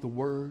beginning was the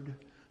Word.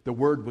 The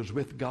Word was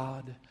with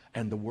God,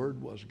 and the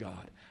Word was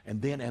God.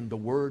 And the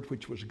Word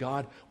which was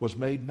God was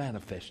made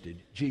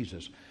manifested,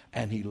 Jesus.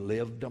 And He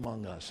lived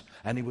among us.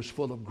 And He was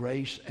full of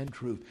grace and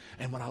truth.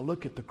 And when I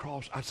look at the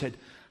cross, I said,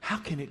 how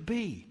can it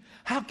be?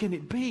 How can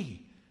it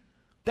be?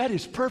 That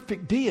is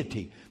perfect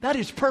deity. That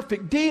is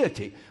perfect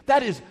deity.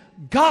 That is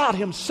God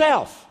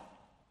Himself.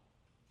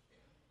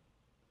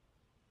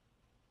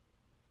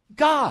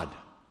 God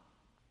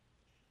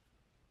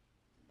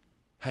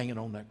hanging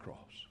on that cross.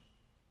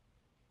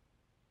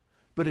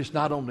 But it's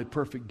not only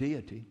perfect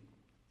deity,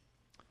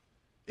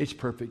 it's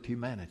perfect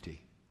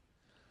humanity.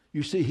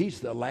 You see, He's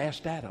the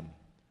last Adam.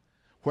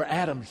 Where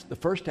the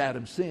first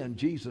Adam sinned,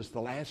 Jesus,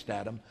 the last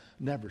Adam,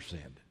 never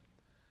sinned.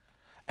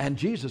 And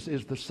Jesus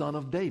is the Son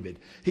of David.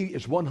 He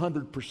is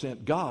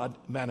 100% God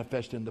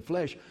manifest in the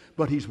flesh,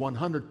 but He's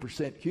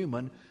 100%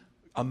 human,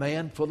 a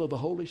man full of the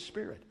Holy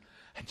Spirit.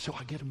 And so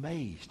I get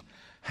amazed.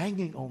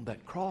 Hanging on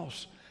that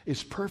cross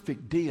is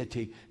perfect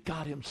deity,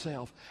 God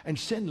Himself, and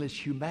sinless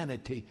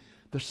humanity,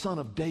 the Son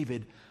of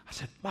David. I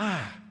said,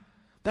 my,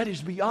 that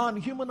is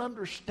beyond human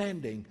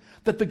understanding,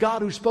 that the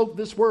God who spoke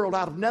this world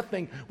out of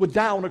nothing would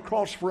die on a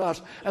cross for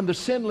us, and the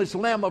sinless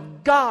Lamb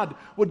of God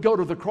would go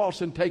to the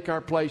cross and take our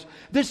place.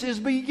 This is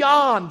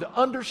beyond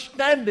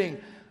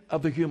understanding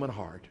of the human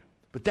heart.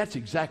 But that's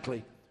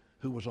exactly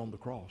who was on the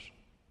cross.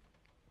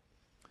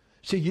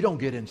 See, you don't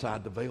get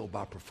inside the veil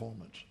by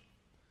performance.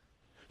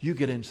 You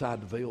get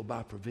inside the veil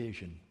by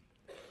provision.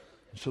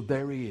 And so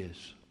there He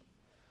is,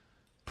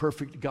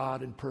 perfect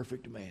God and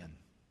perfect man,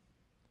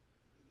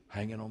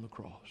 hanging on the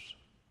cross.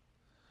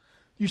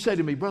 You say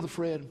to me, Brother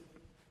Fred,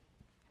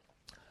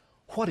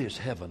 what is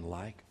heaven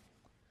like?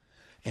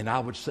 And I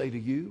would say to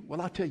you,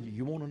 well, I tell you,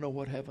 you want to know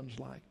what heaven's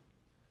like?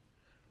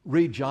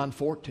 Read John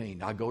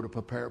 14. I go to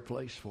prepare a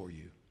place for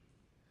you.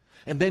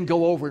 And then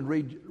go over and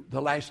read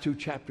the last 2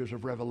 chapters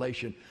of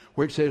Revelation,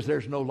 where it says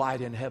there's no light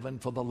in heaven,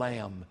 for the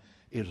Lamb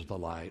is the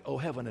light. Oh,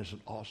 heaven is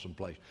an awesome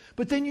place.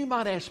 But then you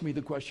might ask me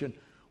the question,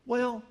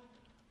 well,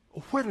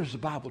 where does the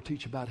Bible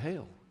teach about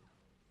hell?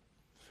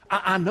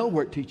 I know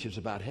where it teaches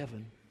about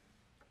heaven.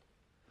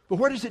 But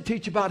where does it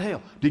teach about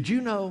hell? Did you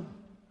know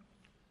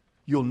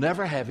you'll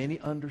never have any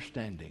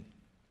understanding,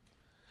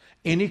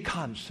 any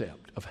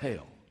concept of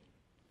hell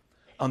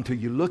until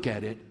you look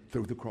at it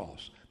through the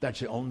cross? That's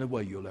the only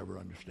way you'll ever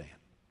understand.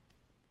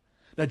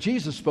 Now,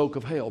 Jesus spoke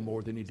of hell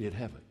more than He did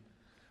heaven.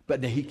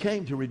 But He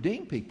came to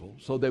redeem people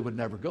so they would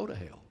never go to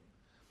hell.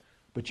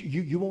 But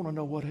you want to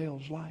know what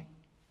hell's like?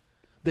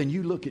 Then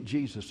you look at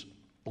Jesus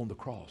on the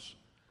cross.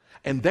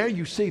 And there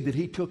you see that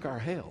He took our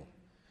hell.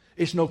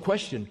 It's no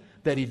question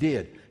that He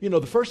did. You know,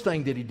 the first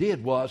thing that He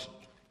did was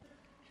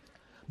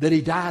that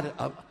He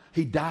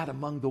died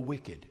among the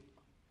wicked.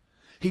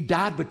 He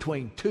died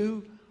between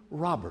 2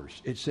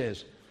 robbers. It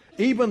says,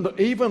 even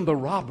the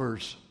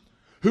robbers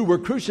who were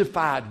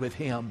crucified with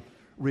Him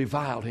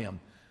reviled Him.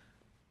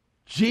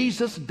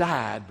 Jesus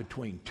died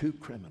between 2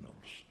 criminals.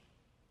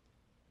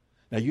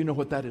 Now, you know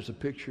what that is a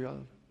picture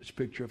of? It's a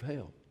picture of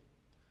hell.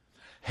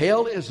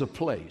 Hell is a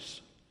place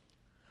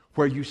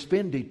where you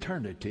spend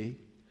eternity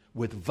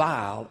with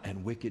vile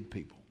and wicked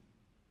people.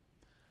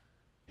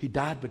 He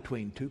died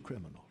between 2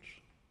 criminals.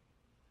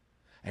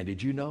 And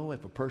did you know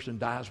if a person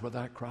dies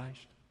without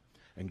Christ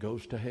and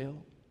goes to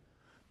hell,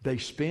 they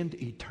spend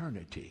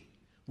eternity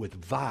with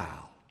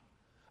vile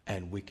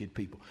and wicked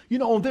people? You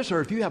know, on this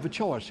earth, you have a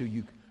choice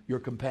who your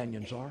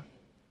companions are.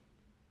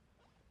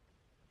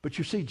 But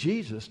you see,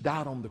 Jesus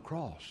died on the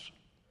cross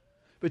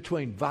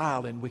between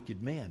vile and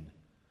wicked men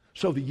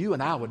so that you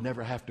and I would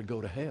never have to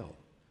go to hell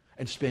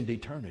and spend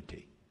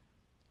eternity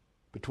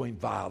between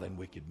vile and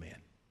wicked men.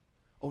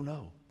 Oh,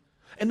 no.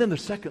 And then the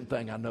second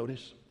thing I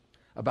notice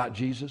about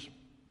Jesus,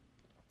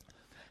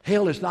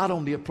 hell is not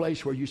only a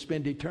place where you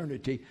spend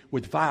eternity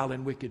with vile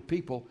and wicked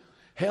people.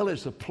 Hell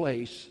is a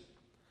place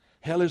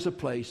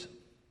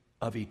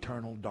of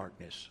eternal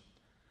darkness.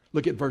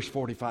 Look at verse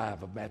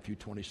 45 of Matthew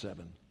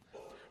 27.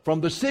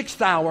 From the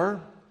 6th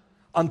hour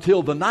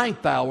until the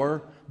 9th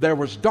hour, there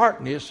was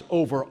darkness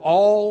over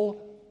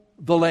all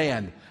the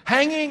land.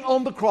 Hanging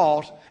on the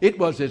cross, it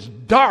was as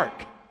dark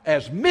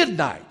as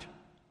midnight.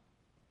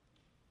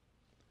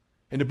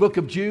 In the book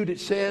of Jude,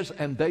 it says,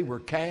 and they were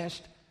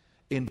cast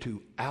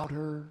into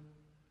outer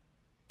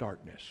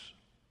darkness.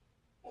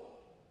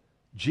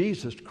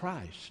 Jesus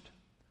Christ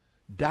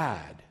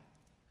died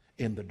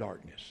in the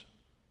darkness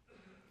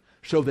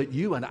so that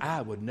you and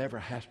I would never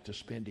have to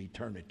spend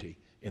eternity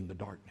in the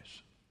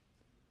darkness.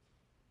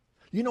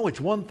 You know,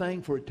 it's one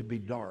thing for it to be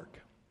dark,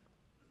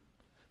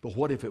 but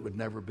what if it would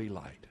never be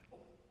light?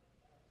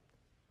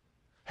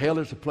 Hell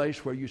is a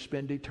place where you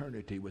spend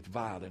eternity with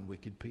vile and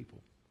wicked people.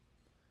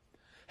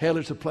 Hell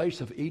is a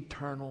place of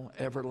eternal,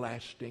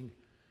 everlasting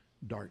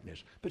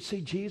darkness. But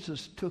see,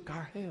 Jesus took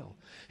our hell.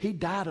 He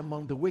died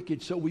among the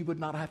wicked so we would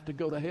not have to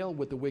go to hell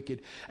with the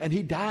wicked. And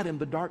He died in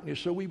the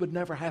darkness so we would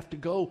never have to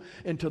go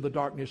into the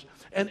darkness.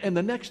 And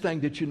the next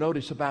thing that you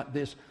notice about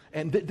this,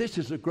 and this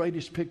is the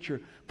greatest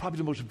picture, probably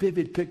the most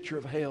vivid picture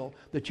of hell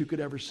that you could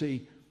ever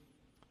see.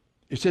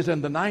 It says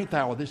in the 9th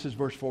hour, this is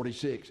verse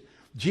 46,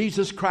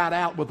 Jesus cried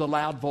out with a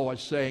loud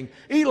voice, saying,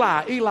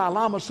 Eli, Eli,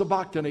 lama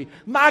sabachthani,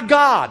 my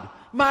God,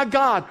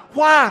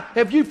 why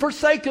have you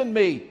forsaken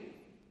me?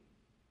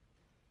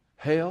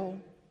 Hell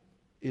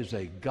is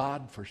a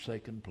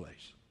God-forsaken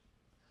place.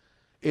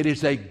 It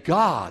is a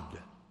God-forsaken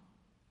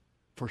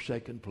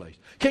place.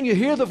 Can you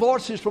hear the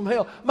voices from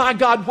hell? My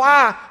God,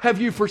 why have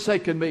you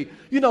forsaken me?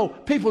 You know,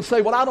 people say,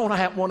 well, I don't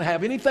want to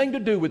have anything to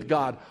do with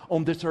God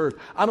on this earth.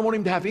 I don't want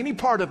him to have any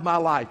part of my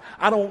life.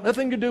 I don't want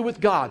nothing to do with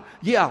God.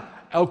 Yeah,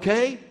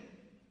 okay.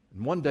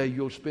 And one day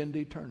you'll spend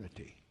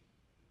eternity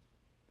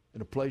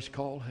in a place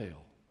called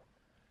hell.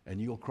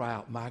 And you'll cry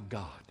out, my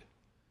God,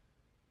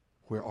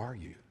 where are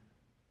you?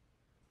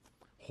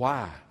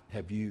 Why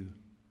have you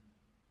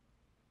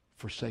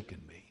forsaken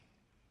me?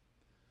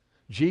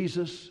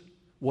 Jesus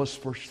was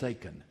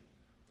forsaken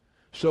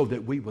so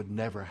that we would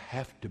never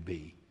have to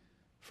be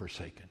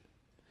forsaken.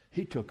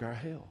 He took our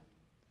hell.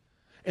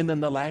 And then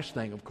the last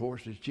thing, of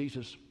course, is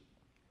Jesus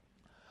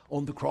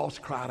on the cross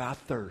cried, I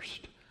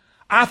thirst.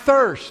 I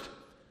thirst.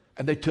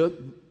 And they took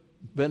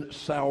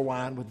sour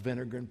wine with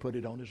vinegar and put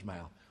it on his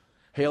mouth.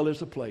 Hell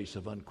is a place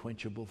of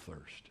unquenchable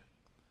thirst.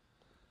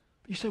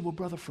 You say, well,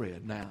 Brother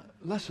Fred, now,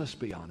 let's just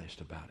be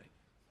honest about it.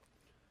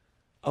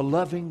 A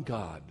loving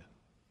God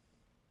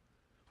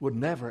would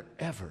never,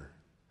 ever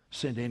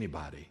send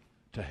anybody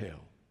to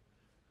hell.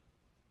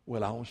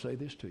 Well, I want to say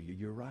this to you.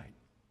 You're right.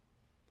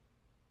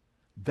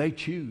 They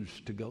choose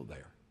to go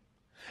there.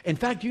 In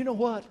fact, you know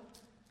what?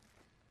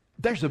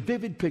 There's a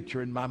vivid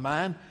picture in my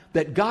mind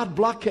that God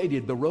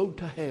blockaded the road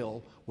to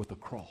hell with a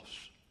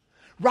cross.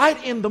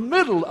 Right in the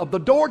middle of the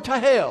door to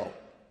hell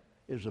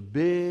is a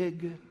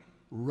big,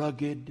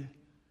 rugged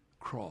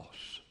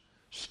cross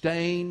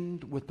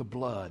stained with the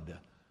blood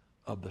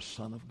of the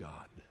Son of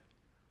God.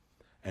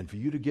 And for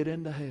you to get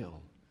into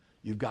hell,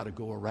 you've got to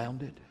go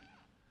around it.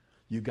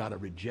 You've got to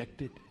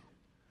reject it.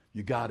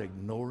 You've got to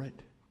ignore it.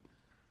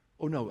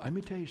 Oh no, let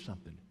me tell you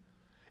something.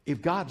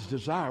 If God's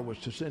desire was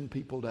to send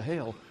people to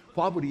hell,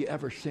 why would he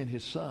ever send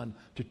his Son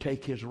to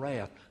take his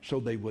wrath so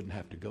they wouldn't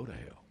have to go to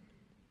hell?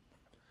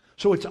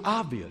 So it's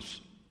obvious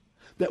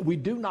that we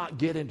do not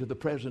get into the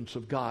presence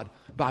of God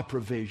by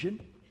provision,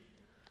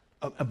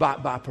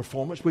 by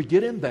performance. We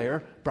get in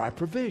there by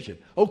provision.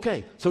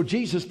 Okay, so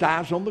Jesus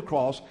dies on the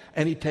cross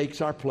and he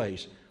takes our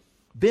place.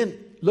 Then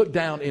look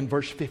down in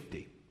verse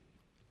 50.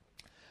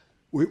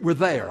 We're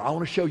there. I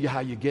want to show you how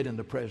you get in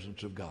the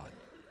presence of God.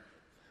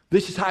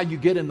 This is how you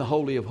get in the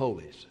Holy of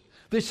Holies.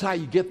 This is how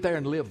you get there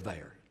and live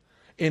there.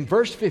 In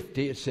verse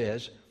 50 it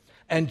says,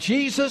 and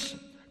Jesus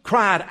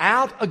cried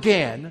out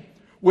again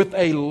with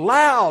a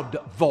loud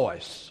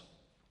voice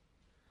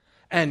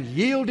and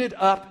yielded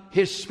up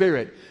his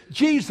spirit.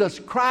 Jesus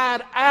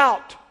cried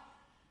out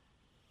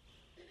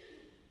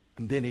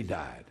and then he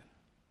died.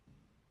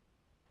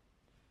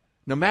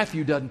 Now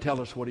Matthew doesn't tell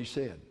us what he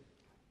said.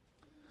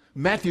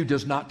 Matthew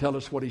does not tell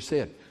us what he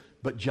said,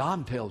 but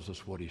John tells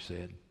us what he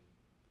said.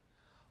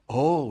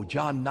 Oh,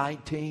 John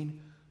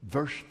 19,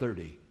 verse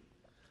 30.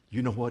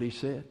 You know what he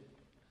said?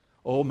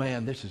 Oh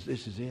man, this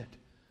is it.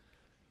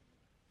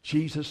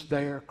 Jesus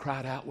there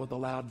cried out with a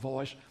loud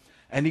voice,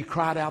 and he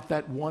cried out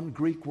that one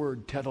Greek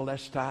word,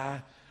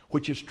 tetelestai,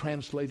 which is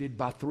translated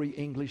by 3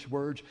 English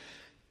words.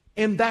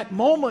 In that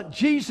moment,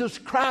 Jesus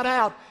cried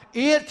out,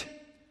 it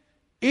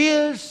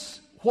is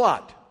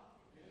what?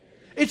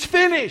 It's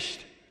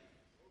finished.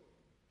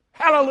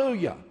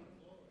 Hallelujah.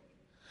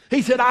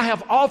 He said, I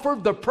have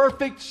offered the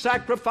perfect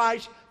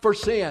sacrifice for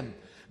sin.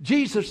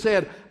 Jesus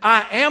said,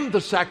 I am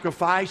the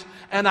sacrifice,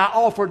 and I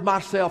offered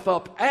myself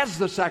up as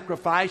the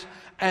sacrifice,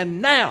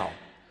 and now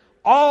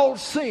all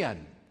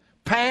sin,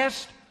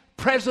 past,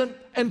 present,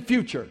 and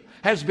future,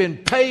 has been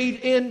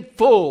paid in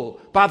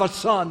full by the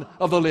Son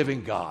of the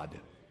living God.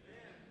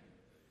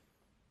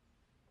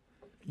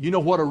 You know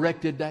what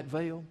erected that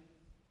veil?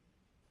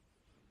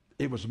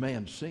 It was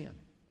man's sin.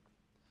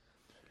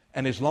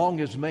 And as long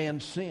as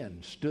man's sin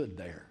stood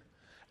there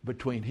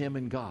between him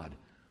and God,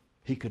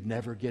 he could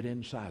never get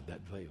inside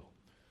that veil.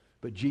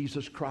 But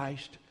Jesus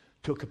Christ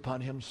took upon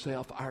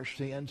himself our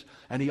sins,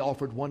 and he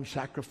offered one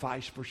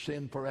sacrifice for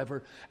sin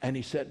forever, and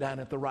he sat down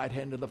at the right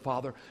hand of the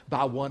Father.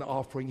 By one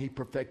offering he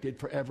perfected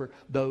forever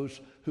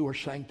those who are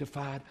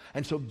sanctified.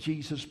 And so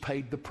Jesus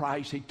paid the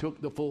price. He took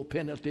the full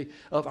penalty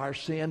of our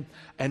sin.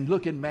 And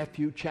look in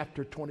Matthew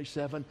chapter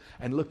 27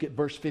 and look at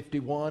verse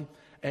 51,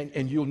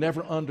 and you'll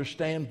never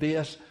understand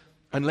this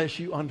unless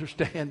you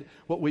understand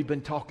what we've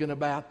been talking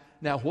about.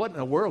 Now, what in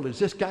the world has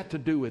this got to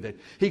do with it?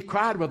 He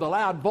cried with a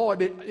loud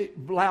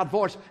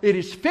voice, it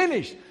is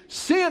finished.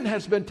 Sin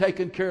has been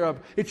taken care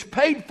of. It's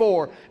paid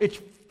for. It's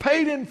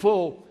paid in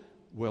full.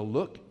 Well,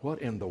 look what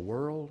in the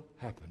world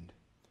happened.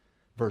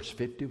 Verse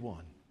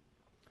 51.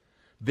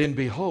 Then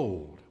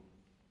behold,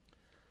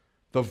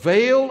 the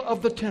veil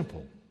of the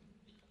temple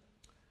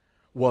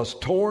was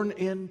torn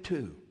in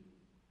two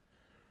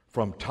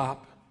from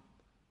top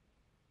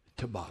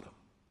to bottom.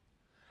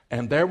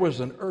 And there was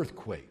an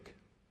earthquake,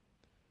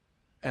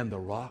 and the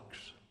rocks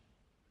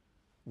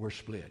were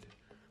split.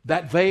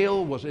 That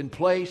veil was in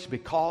place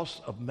because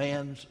of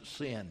man's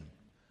sin.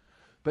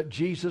 But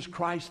Jesus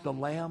Christ, the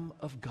Lamb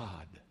of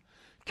God,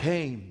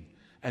 came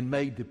and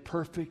made the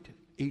perfect,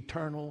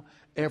 eternal,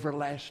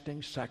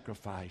 everlasting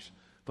sacrifice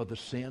for the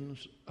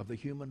sins of the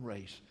human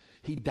race.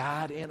 He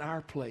died in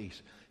our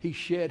place. He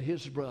shed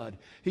His blood.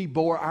 He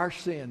bore our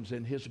sins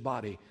in His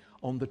body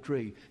on the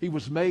tree. He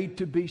was made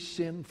to be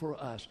sin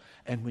for us.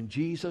 And when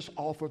Jesus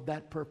offered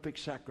that perfect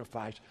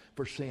sacrifice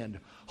for sin,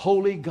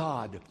 holy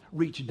God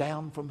reached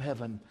down from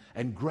heaven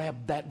and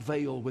grabbed that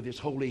veil with His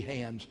holy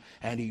hands,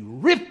 and He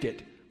ripped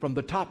it from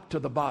the top to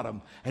the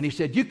bottom. And He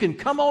said, you can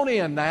come on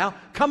in now.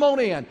 Come on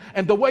in.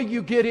 And the way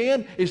you get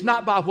in is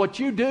not by what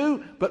you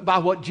do, but by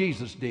what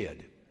Jesus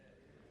did.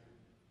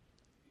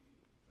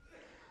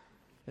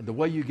 And the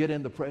way you get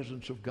in the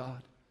presence of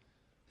God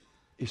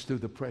is through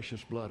the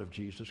precious blood of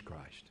Jesus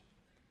Christ.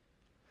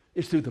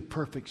 It's through the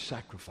perfect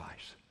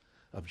sacrifice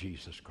of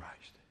Jesus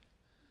Christ.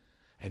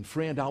 And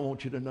friend, I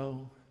want you to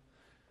know,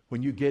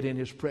 when you get in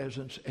His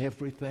presence,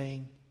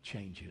 everything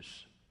changes.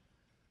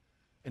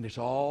 And it's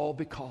all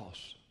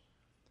because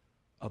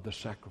of the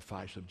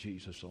sacrifice of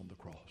Jesus on the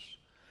cross.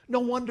 No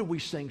wonder we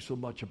sing so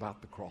much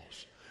about the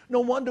cross. No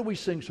wonder we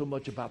sing so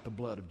much about the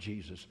blood of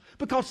Jesus,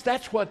 because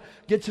that's what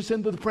gets us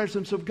into the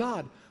presence of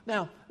God.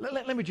 Now,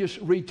 let me just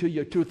read to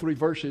you 2 or 3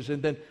 verses,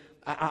 and then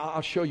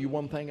I'll show you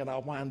one thing and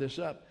I'll wind this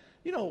up.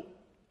 You know,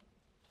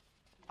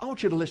 I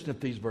want you to listen to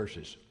these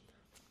verses.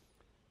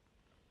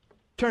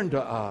 Turn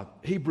to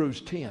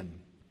Hebrews 10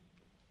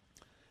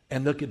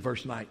 and look at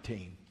verse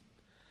 19.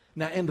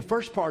 Now, in the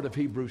first part of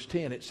Hebrews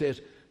 10, it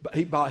says,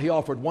 he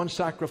offered one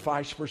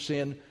sacrifice for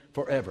sin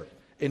forever.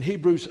 In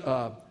Hebrews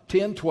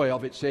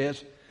 10:12, it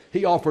says,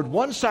 He offered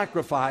one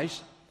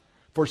sacrifice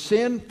for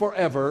sin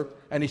forever,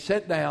 and He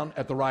sat down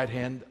at the right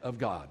hand of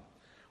God.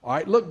 All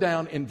right, look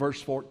down in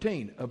verse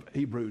 14 of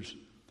Hebrews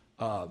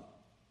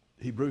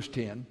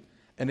 10,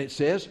 and it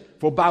says,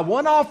 for by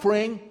one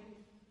offering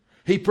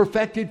He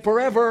perfected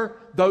forever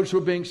those who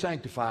are being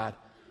sanctified.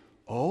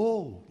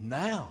 Oh,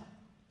 now,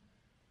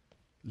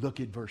 look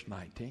at verse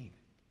 19.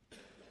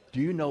 Do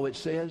you know it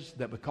says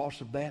that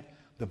because of that,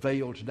 the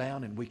veil's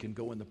down and we can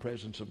go in the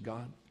presence of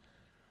God?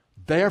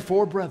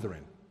 Therefore,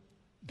 brethren,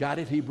 got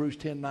it, Hebrews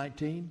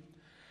 10:19?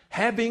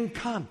 Having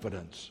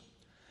confidence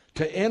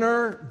to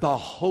enter the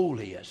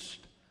holiest.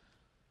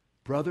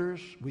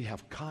 Brothers, we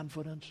have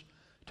confidence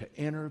to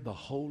enter the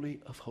Holy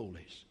of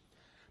Holies.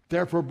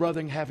 Therefore,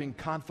 brethren, having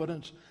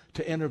confidence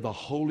to enter the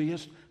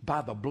holiest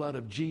by the blood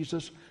of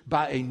Jesus,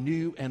 by a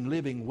new and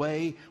living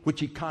way,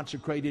 which He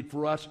consecrated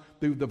for us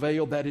through the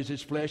veil, that is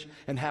His flesh,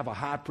 and have a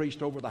high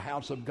priest over the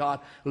house of God,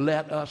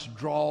 let us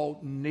draw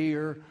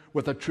near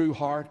with a true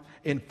heart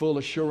in full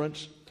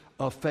assurance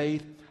of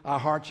faith, our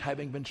hearts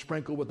having been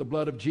sprinkled with the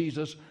blood of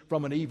Jesus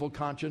from an evil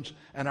conscience,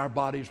 and our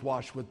bodies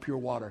washed with pure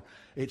water.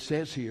 It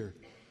says here,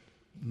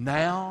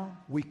 now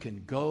we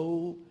can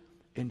go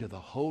into the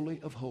Holy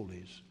of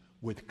Holies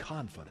with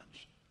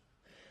confidence.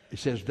 It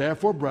says,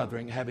 therefore,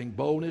 brethren, having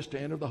boldness to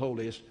enter the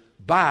holiest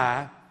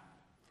by...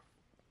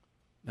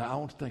 Now, I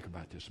want to think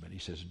about this a minute. He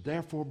says,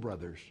 therefore,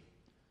 brothers,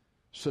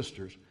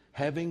 sisters,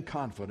 having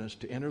confidence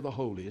to enter the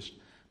holiest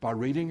by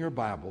reading your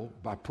Bible,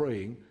 by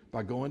praying,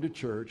 by going to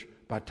church,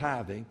 by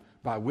tithing,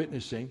 by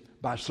witnessing,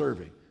 by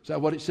serving. Is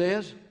that what it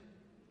says?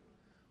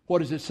 What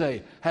does it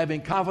say?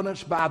 Having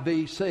confidence by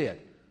the, say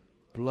it,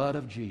 blood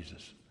of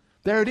Jesus.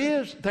 There it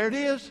is. There it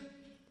is.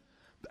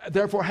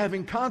 Therefore,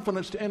 having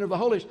confidence to enter the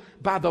holiest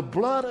by the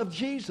blood of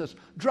Jesus.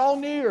 Draw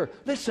near.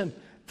 Listen,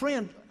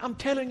 friend, I'm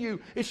telling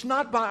you, it's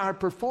not by our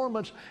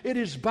performance. It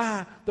is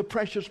by the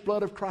precious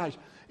blood of Christ.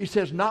 He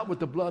says, not with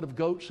the blood of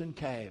goats and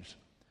calves,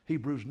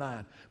 Hebrews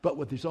 9, but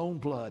with His own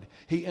blood.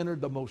 He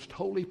entered the most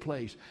holy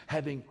place,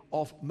 having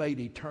made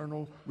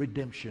eternal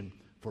redemption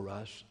for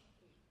us.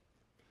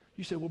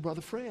 You say, well,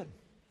 Brother Fred,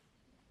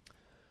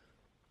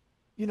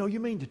 you know, you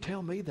mean to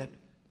tell me that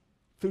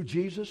through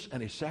Jesus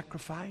and His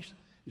sacrifice,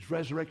 His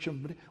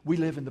resurrection, we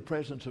live in the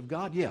presence of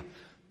God? Yeah.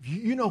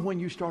 You know when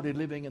you started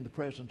living in the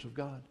presence of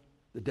God?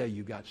 The day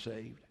you got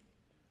saved.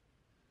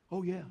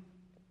 Oh, yeah.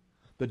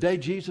 The day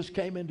Jesus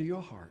came into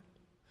your heart.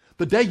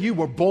 The day you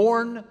were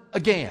born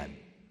again.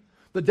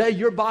 The day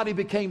your body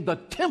became the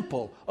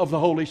temple of the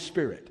Holy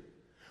Spirit.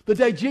 The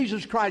day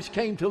Jesus Christ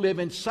came to live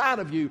inside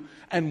of you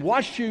and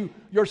wash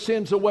your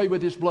sins away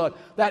with His blood.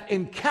 That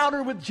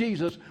encounter with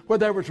Jesus where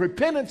there was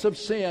repentance of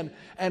sin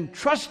and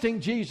trusting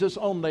Jesus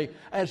only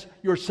as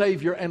your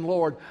Savior and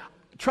Lord.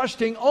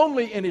 Trusting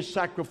only in His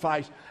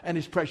sacrifice and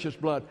His precious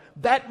blood.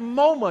 That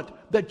moment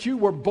that you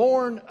were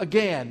born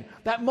again,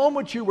 that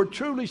moment you were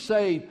truly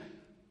saved,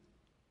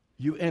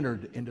 you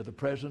entered into the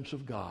presence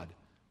of God.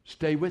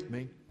 Stay with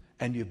me,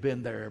 and you've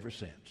been there ever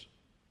since.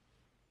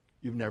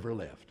 You've never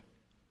left.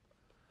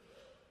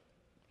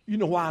 You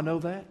know why I know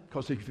that?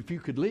 Because if you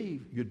could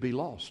leave, you'd be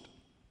lost.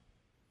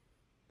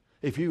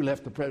 If you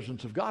left the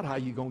presence of God, how are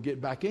you going to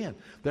get back in?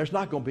 There's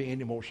not going to be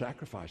any more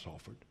sacrifice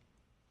offered.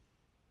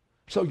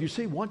 So you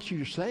see, once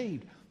you're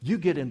saved, you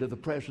get into the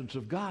presence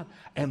of God,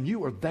 and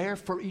you are there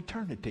for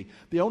eternity.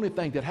 The only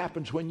thing that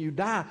happens when you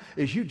die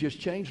is you just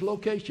change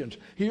locations.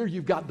 Here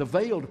you've got the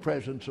veiled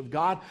presence of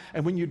God,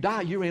 and when you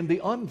die, you're in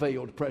the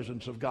unveiled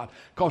presence of God.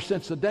 Because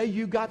since the day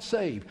you got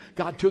saved,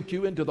 God took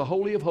you into the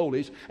Holy of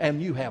Holies,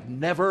 and you have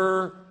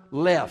never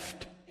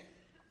left.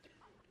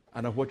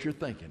 I know what you're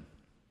thinking.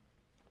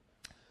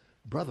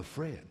 Brother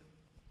Fred,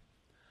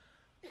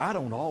 I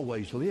don't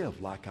always live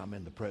like I'm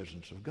in the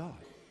presence of God.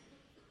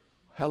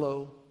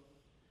 Hello?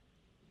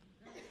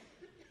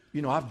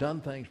 You know, I've done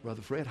things,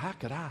 Brother Fred. How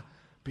could I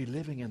be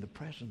living in the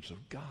presence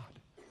of God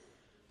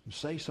and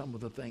say some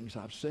of the things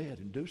I've said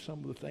and do some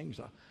of the things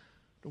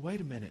Wait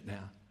a minute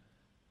now.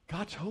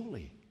 God's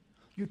holy.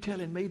 You're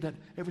telling me that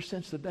ever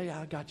since the day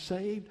I got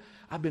saved,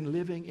 I've been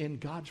living in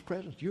God's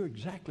presence? You're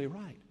exactly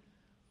right.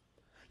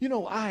 You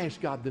know, I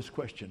asked God this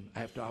question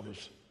after I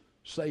was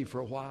saved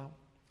for a while.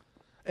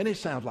 And it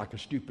sounds like a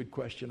stupid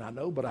question, I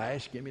know, but I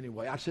asked him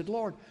anyway. I said,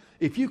 Lord,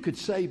 if you could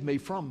save me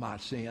from my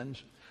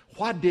sins,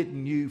 why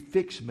didn't you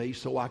fix me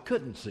so I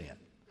couldn't sin?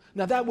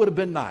 Now, that would have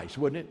been nice,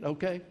 wouldn't it?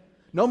 Okay?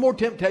 No more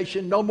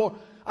temptation, no more.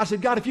 I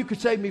said, God, if you could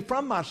save me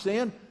from my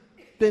sin,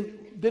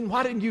 then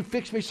why didn't you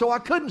fix me so I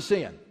couldn't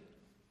sin?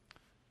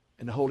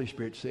 And the Holy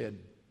Spirit said,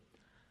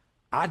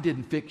 I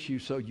didn't fix you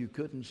so you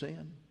couldn't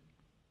sin.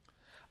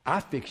 I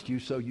fixed you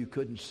so you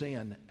couldn't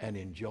sin and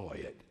enjoy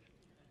it.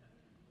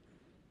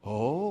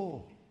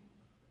 Oh.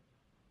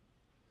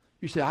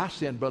 You say, I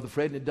sin, Brother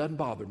Fred, and it doesn't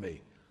bother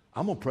me.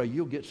 I'm going to pray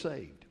you'll get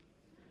saved.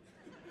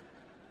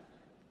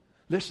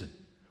 Listen,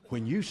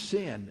 when you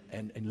sin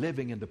and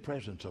living in the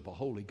presence of a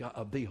holy God,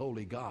 of the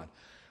holy God,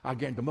 I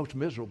guarantee the most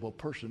miserable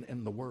person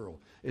in the world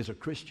is a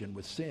Christian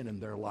with sin in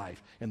their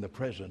life in the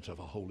presence of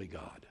a holy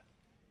God.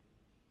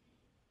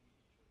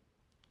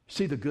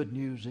 See, the good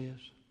news is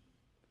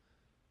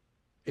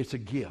it's a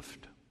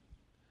gift.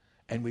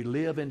 And we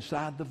live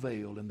inside the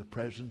veil in the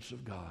presence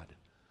of God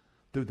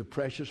through the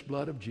precious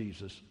blood of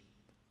Jesus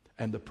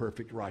and the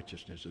perfect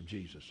righteousness of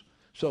Jesus.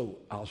 So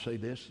I'll say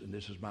this, and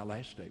this is my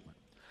last statement.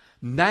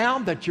 Now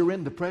that you're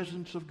in the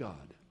presence of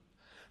God,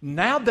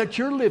 now that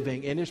you're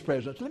living in His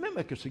presence, let me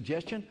make a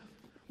suggestion.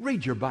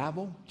 Read your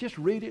Bible. Just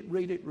read it,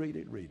 read it, read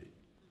it, read it.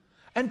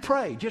 And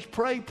pray. Just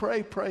pray,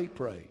 pray, pray,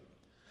 pray.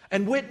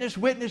 And witness,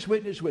 witness,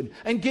 witness, witness.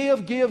 And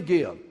give, give,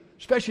 give.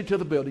 Especially to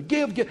the building.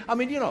 Give, give. I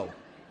mean, you know.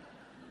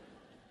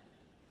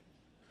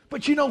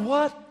 But you know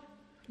what?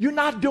 You're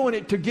not doing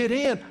it to get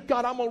in.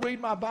 God, I'm going to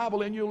read my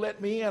Bible and you'll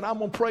let me in. I'm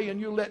going to pray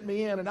and you'll let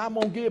me in. And I'm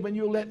going to give and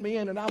you'll let me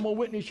in. And I'm going to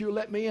witness, you'll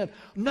let me in.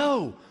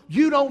 No,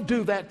 you don't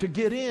do that to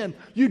get in.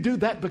 You do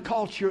that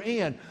because you're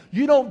in.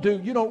 You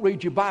don't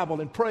read your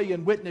Bible and pray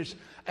and witness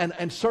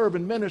and serve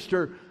and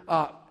minister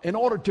in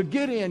order to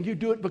get in. You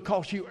do it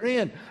because you're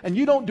in. And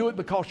you don't do it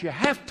because you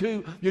have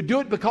to. You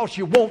do it because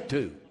you want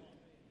to.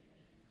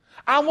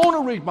 I want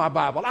to read my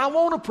Bible. I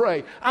want to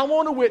pray. I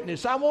want to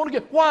witness. I want to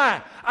get.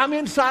 Why? I'm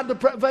inside the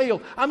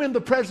veil. I'm in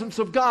the presence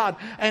of God.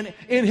 And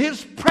in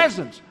His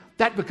presence,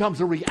 that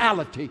becomes a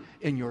reality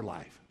in your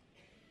life.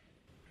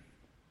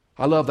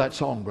 I love that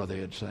song Brother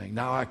Ed sang.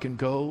 Now I can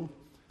go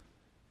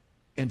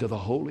into the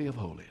Holy of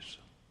Holies.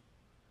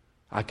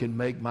 I can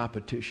make my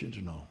petitions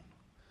known.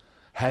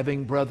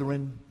 Having,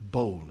 brethren,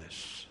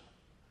 boldness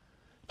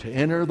to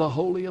enter the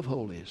Holy of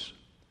Holies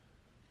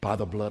by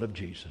the blood of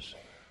Jesus.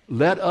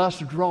 Let us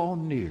draw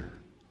near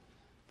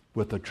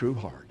with a true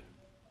heart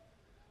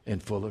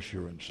and full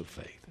assurance of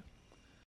faith.